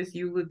Davis,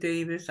 Eula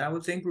Davis. I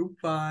was in group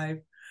 5.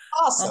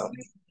 Awesome.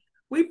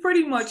 We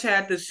pretty much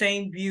had the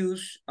same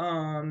views,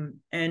 and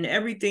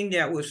everything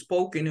that was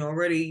spoken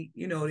already,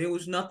 there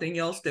was nothing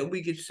else that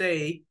we could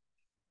say.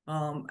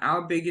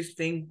 Our biggest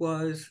thing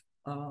was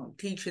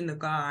teaching the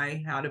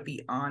guy how to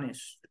be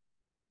honest.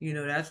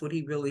 That's what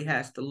he really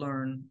has to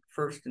learn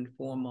first and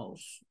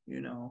foremost.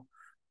 The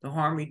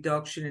harm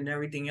reduction and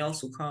everything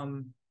else will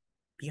come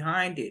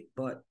behind it,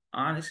 but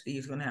honesty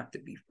is going to have to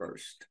be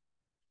first.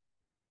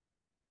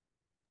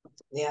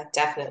 Yeah,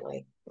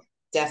 definitely.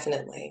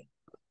 Definitely.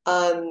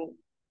 And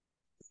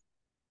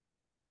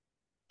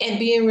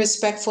being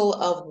respectful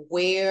of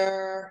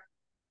where,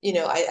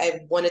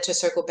 I wanted to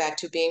circle back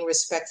to being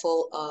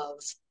respectful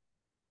of,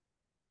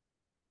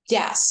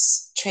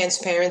 yes,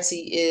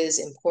 transparency is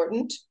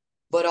important,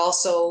 but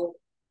also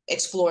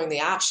exploring the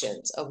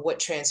options of what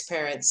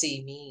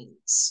transparency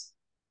means.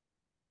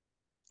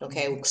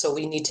 Okay, so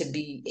we need to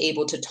be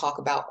able to talk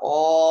about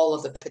all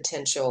of the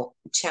potential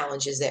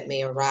challenges that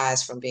may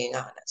arise from being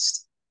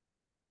honest,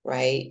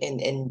 right?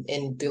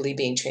 And really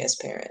being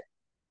transparent.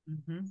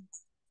 Mm-hmm.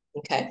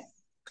 Okay.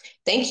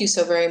 Thank you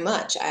so very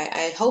much.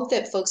 I hope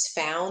that folks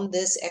found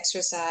this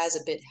exercise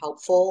a bit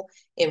helpful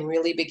in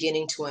really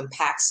beginning to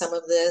unpack some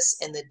of this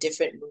and the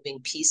different moving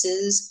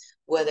pieces,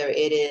 whether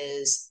it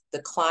is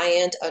the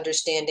client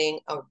understanding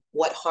of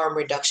what harm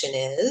reduction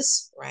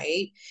is,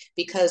 right?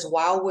 Because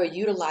while we're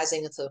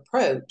utilizing this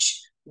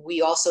approach,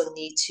 we also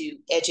need to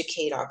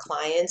educate our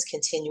clients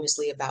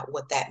continuously about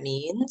what that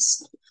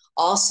means.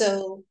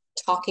 Also,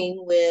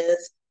 talking with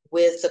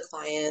the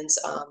clients,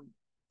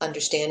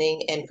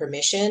 understanding and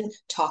permission,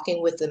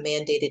 talking with the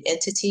mandated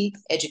entity,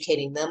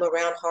 educating them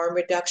around harm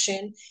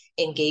reduction,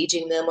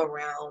 engaging them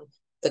around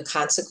the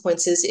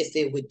consequences, if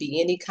there would be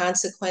any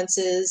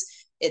consequences,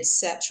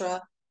 etc.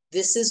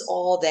 This is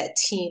all that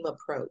team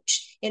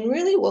approach. And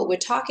really what we're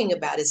talking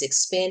about is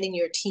expanding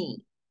your team.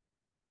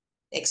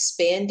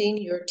 Expanding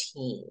your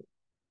team.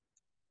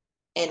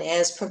 And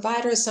as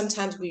providers,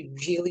 sometimes we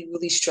really,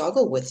 really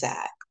struggle with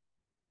that,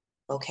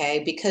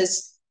 okay?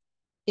 Because,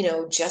 you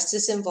know,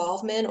 justice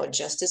involvement or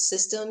justice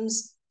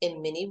systems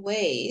in many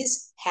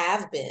ways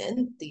have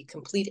been the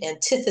complete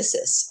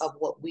antithesis of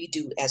what we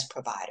do as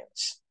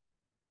providers,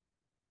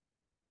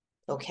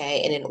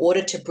 okay? And in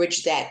order to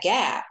bridge that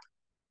gap,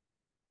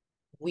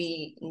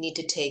 we need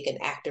to take an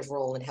active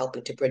role in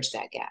helping to bridge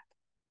that gap,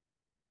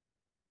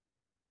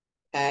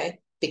 okay?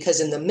 Because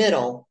in the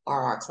middle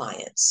are our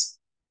clients,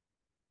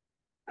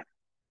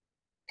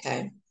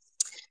 okay?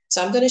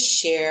 So I'm going to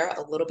share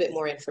a little bit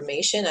more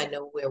information. I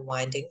know we're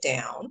winding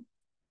down,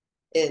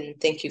 and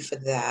thank you for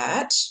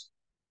that.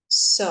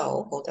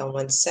 So hold on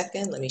one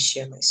second. Let me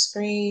share my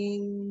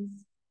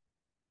screen.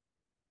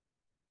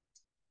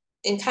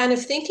 In kind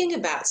of thinking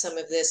about some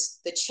of this,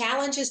 the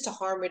challenges to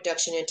harm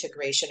reduction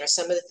integration are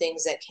some of the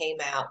things that came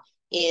out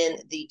in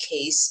the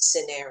case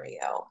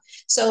scenario.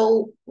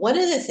 So one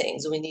of the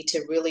things we need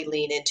to really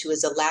lean into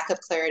is a lack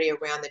of clarity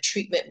around the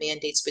treatment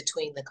mandates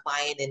between the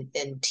client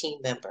and team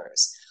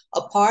members.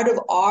 A part of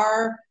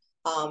our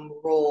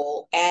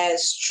role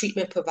as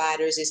treatment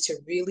providers is to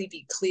really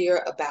be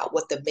clear about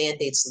what the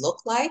mandates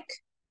look like,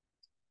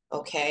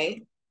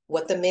 okay?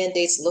 What the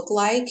mandates look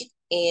like,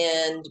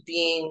 and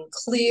being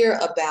clear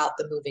about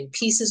the moving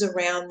pieces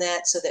around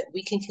that so that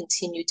we can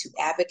continue to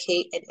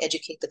advocate and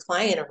educate the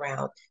client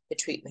around the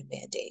treatment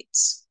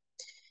mandates.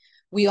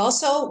 We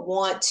also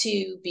want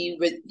to be,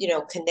 you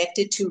know,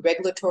 connected to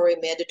regulatory,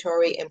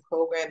 mandatory, and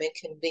program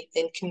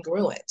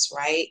incongruence,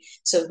 right?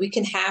 So we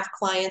can have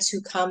clients who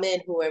come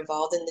in who are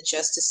involved in the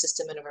justice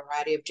system in a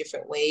variety of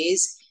different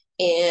ways,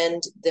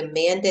 and the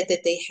mandate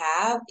that they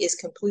have is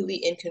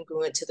completely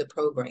incongruent to the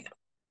program.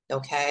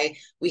 Okay,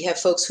 we have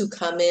folks who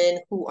come in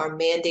who are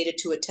mandated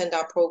to attend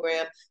our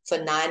program for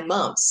 9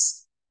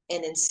 months,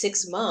 and in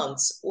 6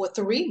 months or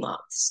 3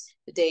 months,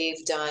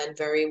 they've done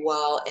very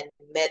well and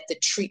met the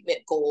treatment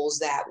goals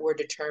that were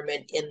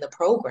determined in the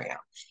program.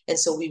 And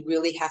so we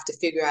really have to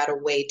figure out a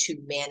way to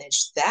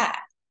manage that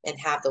and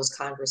have those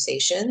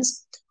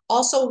conversations.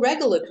 Also,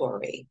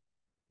 regulatory.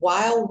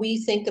 While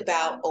we think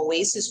about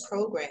OASIS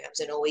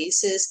programs, and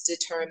OASIS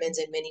determines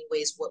in many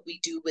ways what we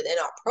do within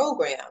our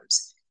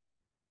programs,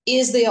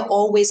 is there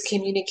always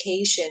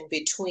communication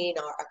between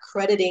our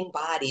accrediting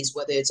bodies,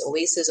 whether it's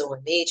OASIS,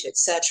 OMH, et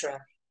cetera,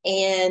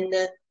 and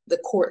the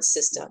court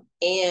system,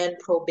 and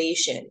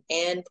probation,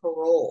 and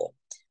parole?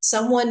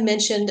 Someone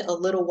mentioned a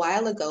little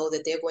while ago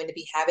that they're going to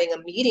be having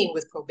a meeting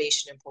with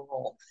probation and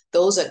parole.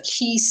 Those are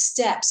key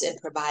steps in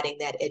providing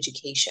that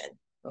education,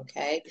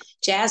 okay?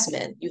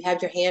 Jasmine, you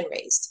have your hand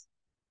raised.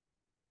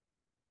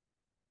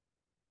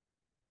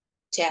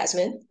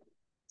 Jasmine?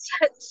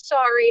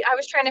 Sorry, I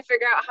was trying to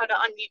figure out how to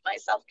unmute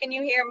myself. Can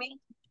you hear me?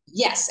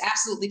 Yes,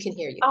 absolutely can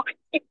hear you.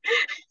 Okay.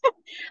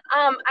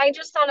 I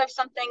just thought of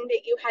something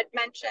that you had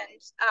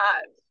mentioned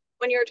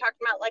when you were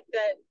talking about like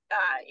the,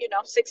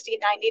 60,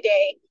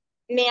 90-day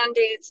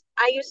mandates.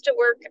 I used to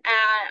work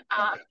at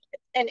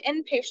an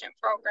inpatient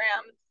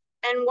program,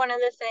 and one of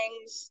the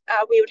things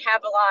we would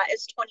have a lot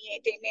is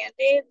 28-day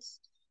mandates.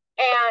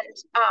 And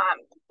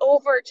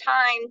over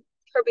time,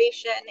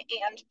 probation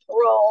and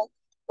parole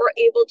were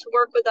able to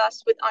work with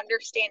us with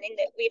understanding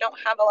that we don't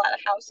have a lot of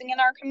housing in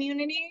our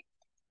community.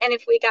 And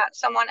if we got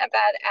someone a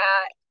bed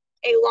at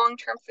a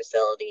long-term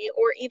facility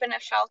or even a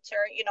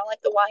shelter,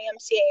 like the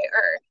YMCA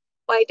or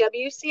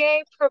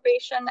YWCA,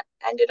 probation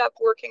ended up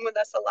working with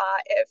us a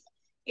lot if,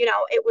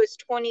 it was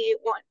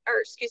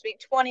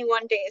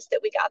 21 days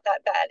that we got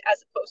that bed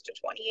as opposed to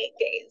 28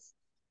 days,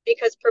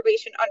 because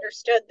probation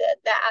understood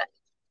that that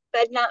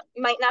bed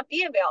might not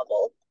be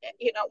available,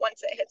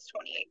 once it hits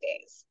 28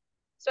 days.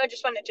 So I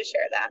just wanted to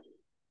share that.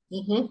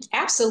 Mm-hmm.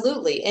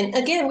 Absolutely. And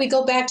again, we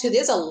go back to,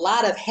 there's a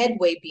lot of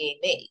headway being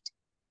made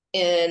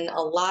in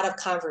a lot of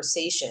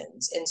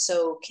conversations. And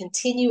so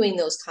continuing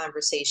those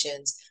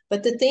conversations,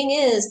 but the thing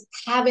is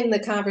having the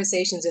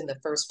conversations in the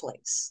first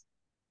place,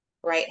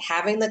 right?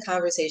 Having the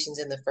conversations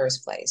in the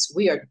first place.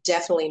 We are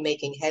definitely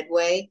making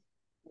headway.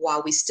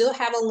 While we still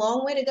have a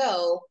long way to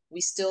go,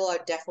 we still are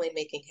definitely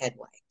making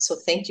headway. So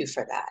thank you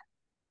for that.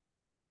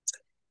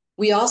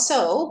 We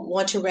also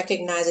want to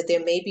recognize that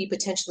there may be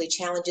potentially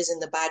challenges in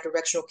the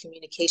bidirectional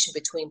communication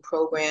between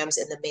programs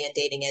and the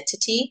mandating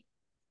entity.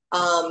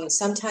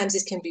 Sometimes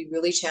it can be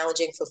really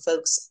challenging for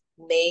folks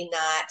may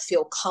not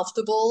feel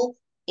comfortable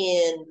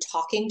in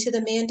talking to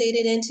the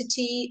mandated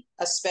entity,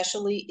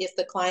 especially if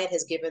the client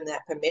has given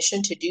that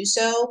permission to do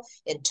so,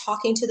 and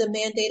talking to the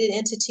mandated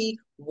entity,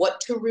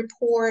 what to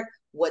report,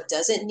 what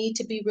doesn't need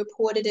to be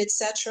reported,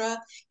 etc.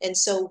 And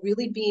so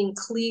really being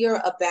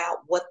clear about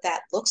what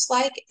that looks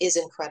like is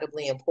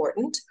incredibly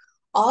important.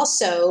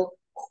 Also,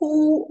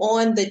 who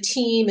on the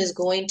team is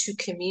going to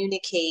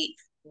communicate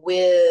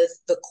with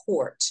the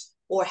court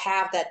or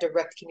have that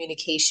direct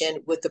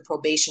communication with the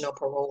probation or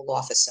parole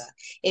officer.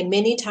 In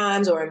many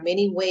times, or in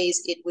many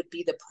ways, it would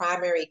be the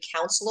primary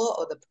counselor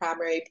or the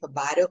primary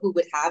provider who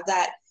would have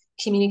that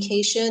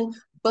communication,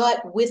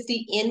 but with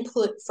the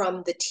input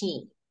from the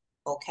team,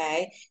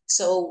 okay?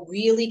 So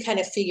really kind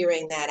of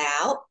figuring that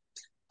out.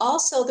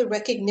 Also, the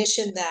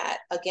recognition that,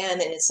 again,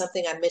 and it's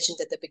something I mentioned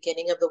at the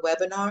beginning of the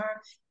webinar,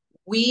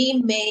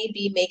 we may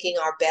be making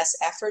our best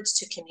efforts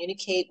to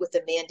communicate with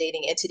the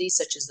mandating entities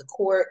such as the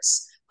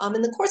courts.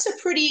 And the courts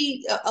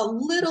are a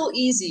little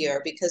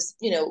easier because,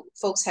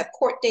 folks have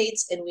court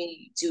dates and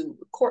we do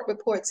court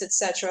reports,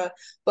 etc.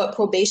 But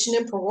probation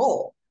and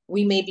parole,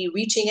 we may be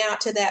reaching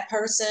out to that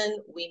person.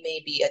 We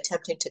may be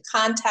attempting to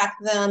contact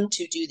them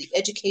to do the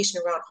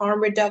education around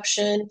harm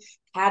reduction,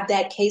 have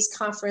that case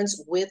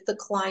conference with the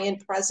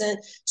client present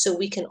so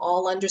we can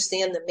all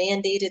understand the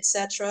mandate,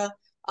 etc.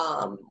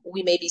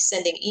 We may be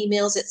sending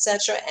emails,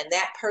 etc., and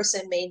that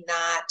person may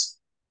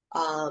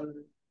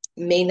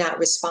not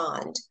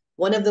respond.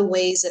 One of the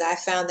ways that I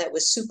found that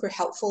was super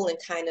helpful in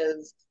kind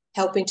of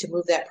helping to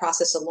move that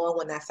process along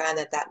when I found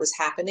that that was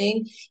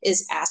happening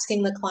is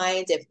asking the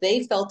client if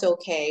they felt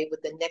okay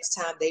with the next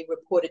time they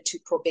reported to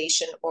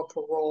probation or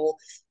parole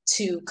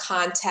to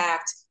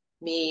contact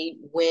me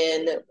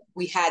when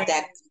we had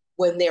that,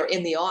 when they're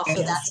in the office.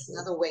 So that's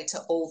another way to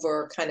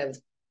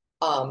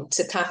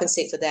to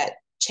compensate for that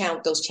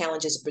those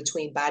challenges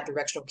between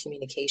bidirectional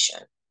communication.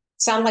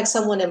 Sound like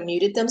someone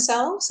unmuted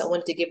themselves. I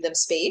wanted to give them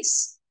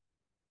space.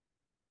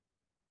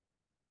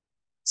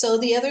 So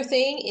the other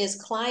thing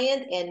is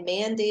client and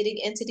mandating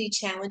entity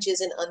challenges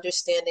in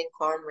understanding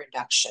harm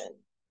reduction.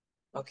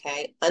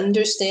 Okay,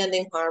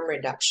 understanding harm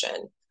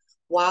reduction.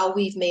 While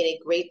we've made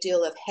a great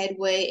deal of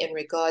headway in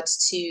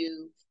regards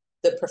to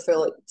the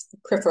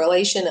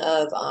proliferation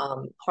of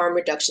harm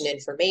reduction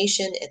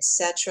information,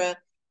 etc.,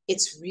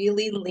 it's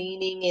really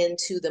leaning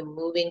into the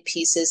moving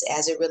pieces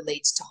as it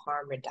relates to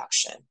harm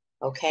reduction.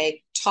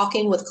 Okay,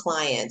 talking with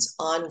clients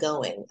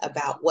ongoing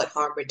about what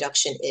harm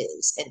reduction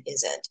is and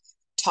isn't.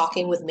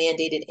 Talking with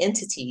mandated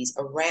entities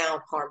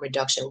around harm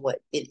reduction, what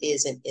it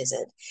is and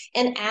isn't,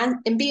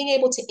 and being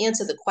able to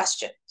answer the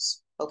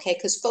questions, okay?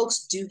 Because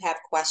folks do have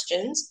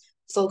questions.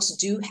 Folks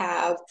do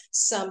have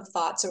some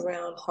thoughts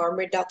around harm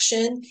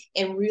reduction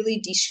and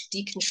really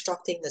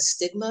deconstructing the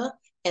stigma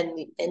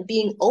and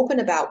being open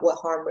about what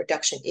harm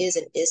reduction is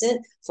and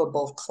isn't for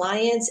both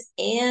clients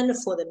and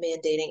for the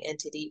mandating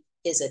entity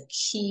is a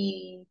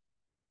key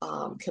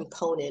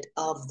component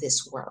of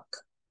this work,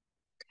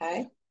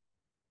 okay?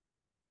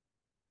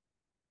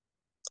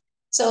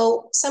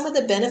 So some of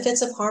the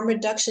benefits of harm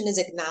reduction is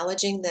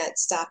acknowledging that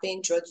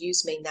stopping drug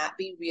use may not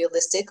be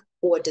realistic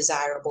or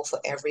desirable for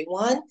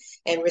everyone,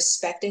 and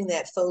respecting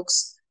that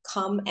folks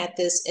come at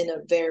this in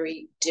a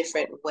very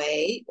different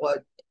way,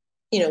 or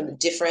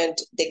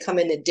they come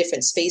in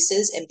different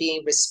spaces, and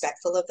being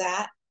respectful of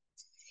that.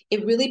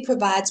 It really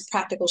provides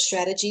practical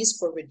strategies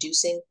for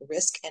reducing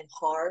risk and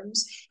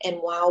harms. And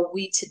while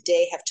we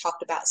today have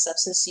talked about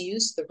substance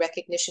use, the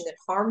recognition that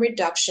harm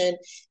reduction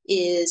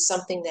is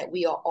something that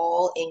we are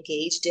all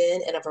engaged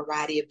in a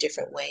variety of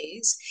different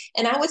ways.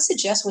 And I would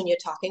suggest when you're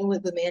talking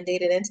with the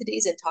mandated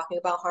entities and talking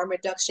about harm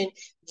reduction,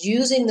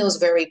 using those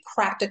very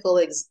practical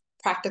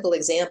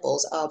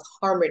examples of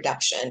harm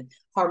reduction.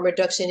 Harm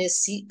reduction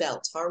is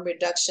seatbelts. Harm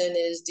reduction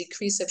is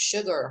decrease of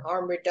sugar.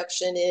 Harm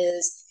reduction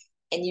is,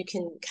 and you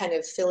can kind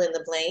of fill in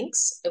the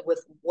blanks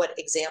with what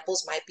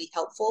examples might be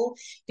helpful,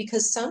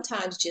 because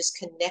sometimes just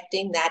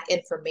connecting that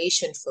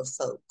information for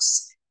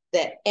folks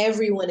that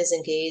everyone is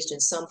engaged in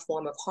some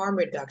form of harm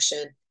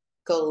reduction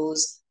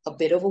goes a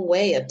bit of a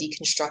way of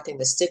deconstructing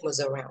the stigmas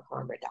around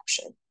harm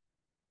reduction.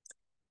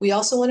 We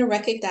also want to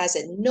recognize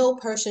that no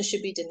person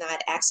should be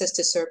denied access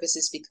to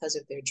services because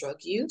of their drug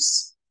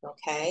use,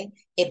 okay?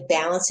 It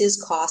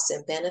balances costs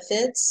and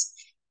benefits.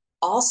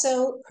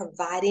 Also,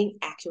 providing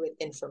accurate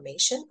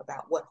information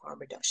about what harm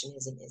reduction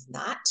is and is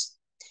not.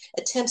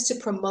 Attempts to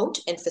promote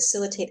and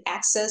facilitate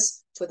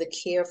access for the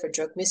care for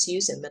drug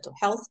misuse and mental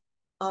health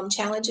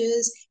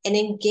challenges, and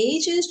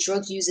engages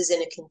drug users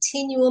in a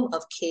continuum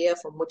of care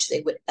from which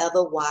they would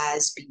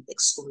otherwise be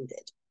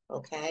excluded,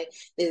 okay?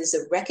 There's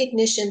a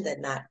recognition that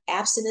not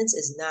abstinence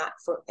is not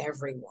for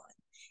everyone,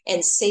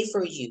 and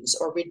safer use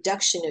or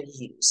reduction of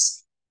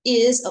use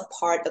is a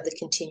part of the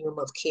continuum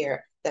of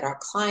care that our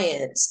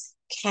clients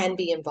can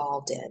be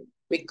involved in,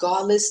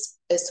 regardless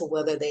as to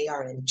whether they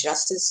are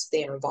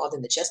involved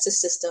in the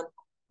justice system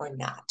or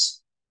not,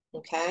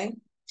 okay?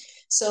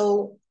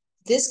 So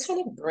this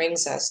kind of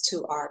brings us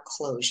to our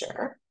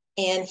closure.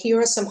 And here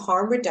are some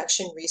harm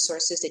reduction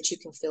resources that you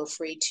can feel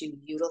free to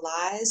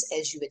utilize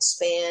as you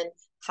expand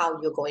how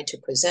you're going to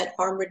present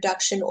harm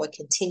reduction or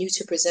continue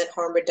to present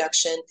harm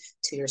reduction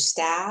to your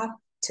staff,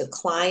 to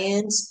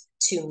clients,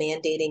 to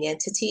mandating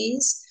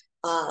entities.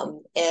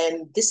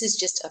 And this is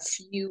just a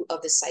few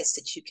of the sites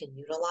that you can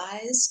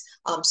utilize.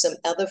 Some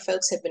other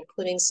folks have been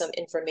putting some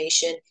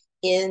information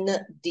in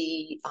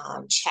the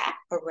chat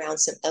around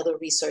some other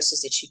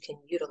resources that you can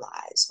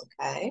utilize,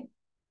 okay?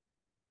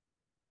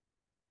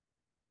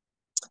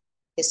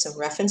 There's some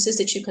references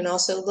that you can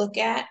also look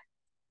at.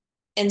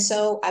 And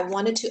so I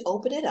wanted to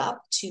open it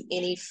up to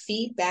any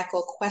feedback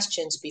or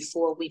questions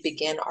before we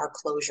begin our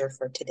closure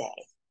for today.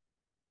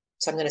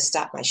 So I'm going to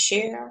stop my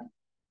share.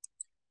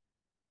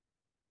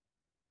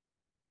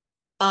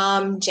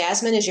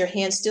 Jasmine, is your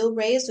hand still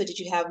raised, or did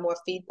you have more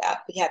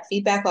feedback? We have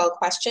feedback or a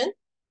question?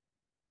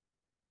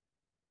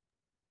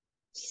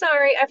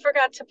 Sorry, I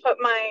forgot to put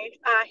my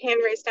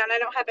hand raised down. I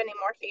don't have any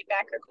more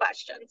feedback or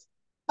questions.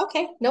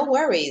 Okay, no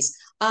worries.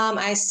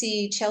 I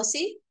see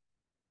Chelsea.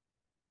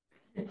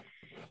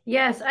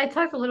 Yes, I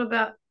talked a little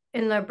about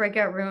in the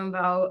breakout room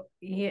about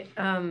the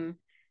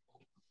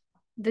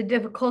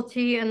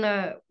difficulty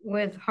in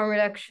with harm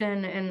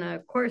reduction in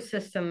the court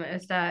system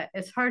is that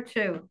it's hard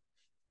to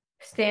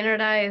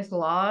standardize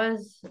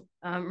laws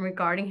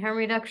regarding harm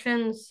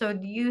reduction. So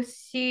do you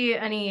see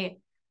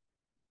any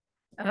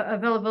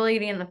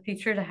availability in the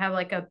future to have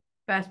like a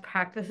best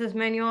practices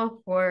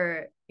manual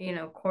for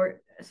the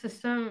court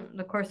system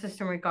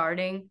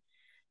regarding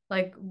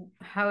like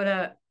how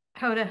to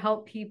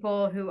help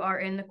people who are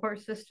in the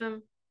court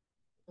system?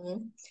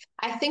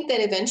 I think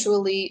that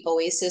eventually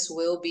OASIS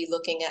will be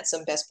looking at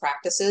some best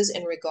practices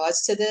in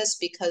regards to this,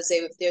 because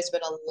there's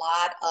been a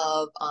lot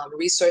of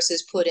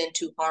resources put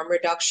into harm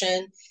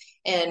reduction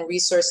and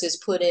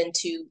resources put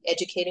into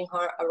educating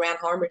around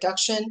harm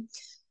reduction.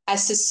 I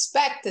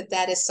suspect that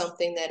that is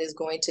something that is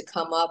going to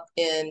come up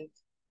in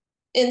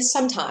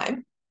some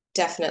time,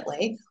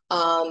 definitely.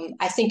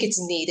 I think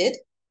it's needed.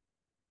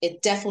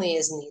 It definitely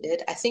is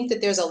needed. I think that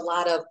there's a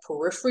lot of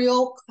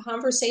peripheral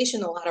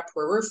conversation, a lot of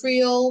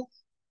peripheral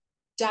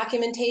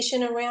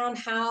documentation around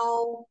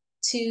how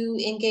to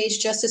engage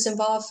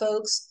justice-involved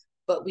folks,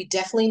 but we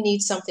definitely need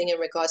something in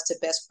regards to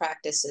best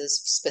practices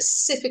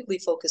specifically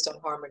focused on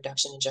harm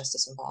reduction and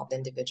justice-involved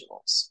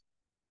individuals,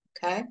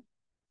 okay?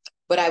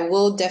 But I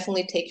will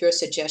definitely take your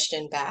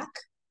suggestion back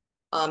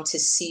to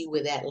see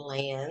where that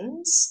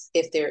lands.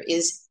 If there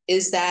is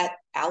that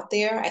out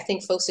there, I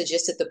think folks are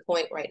just at the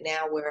point right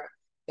now where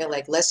they're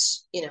like,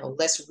 let's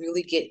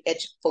really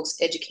get folks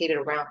educated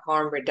around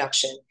harm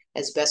reduction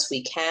as best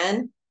we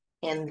can,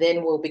 and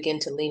then we'll begin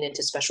to lean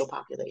into special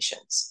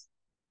populations.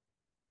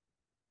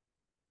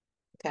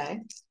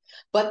 Okay,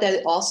 but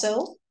that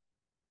also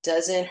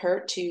doesn't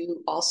hurt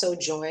to also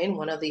join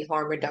one of the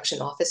harm reduction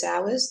office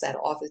hours that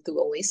are offered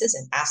through OASIS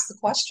and ask the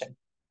question.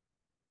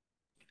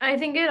 I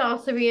think it'd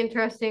also be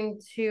interesting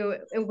to,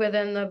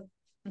 within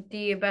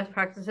the best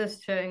practices,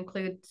 to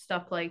include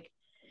stuff like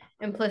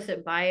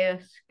implicit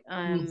bias,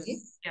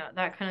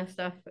 that kind of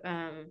stuff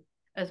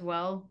as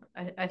well.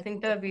 I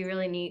think that would be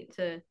really neat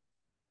to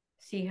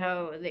see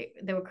how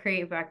they will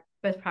create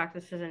best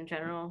practices in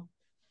general.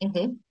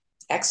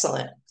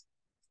 Excellent.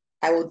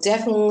 I will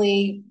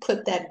definitely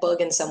put that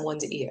bug in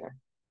someone's ear.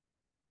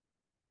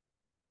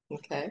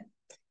 Okay.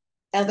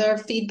 Other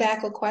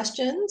feedback or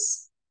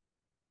questions?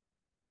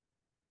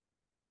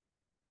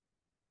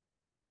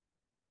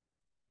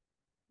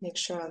 Make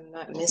sure I'm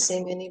not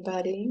missing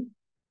anybody.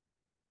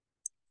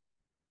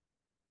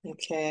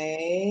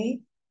 Okay.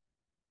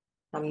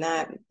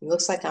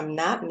 Looks like I'm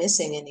not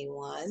missing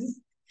anyone.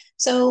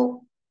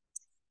 So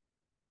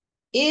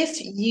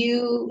if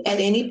you at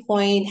any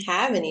point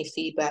have any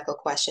feedback or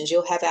questions,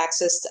 you'll have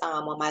access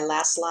on my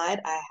last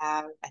slide.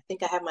 I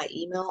think I have my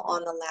email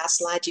on the last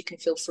slide. You can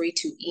feel free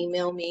to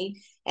email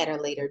me at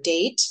a later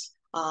date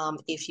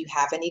if you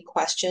have any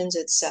questions,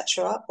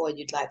 etc., or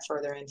you'd like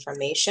further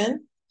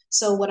information.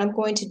 So what I'm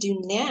going to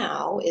do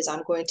now is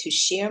I'm going to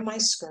share my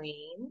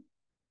screen.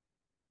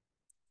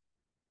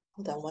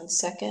 Hold on one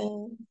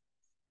second.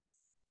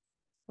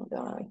 Hold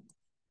on.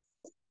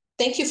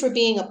 Thank you for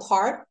being a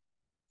part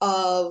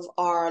of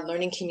our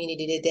learning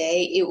community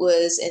today. It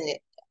was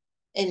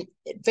a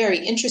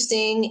very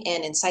interesting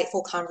and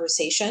insightful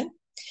conversation.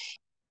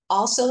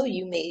 Also,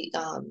 you may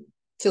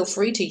feel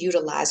free to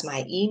utilize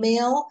my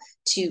email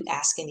to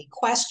ask any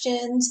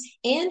questions,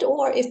 and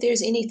or if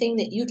there's anything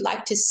that you'd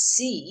like to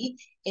see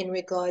in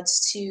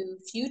regards to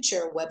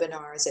future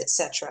webinars,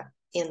 etc.,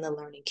 in the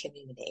learning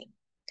community.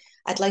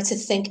 I'd like to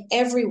thank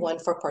everyone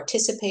for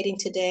participating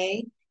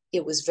today.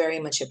 It was very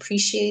much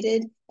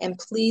appreciated, and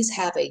please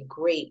have a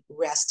great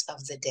rest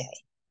of the day.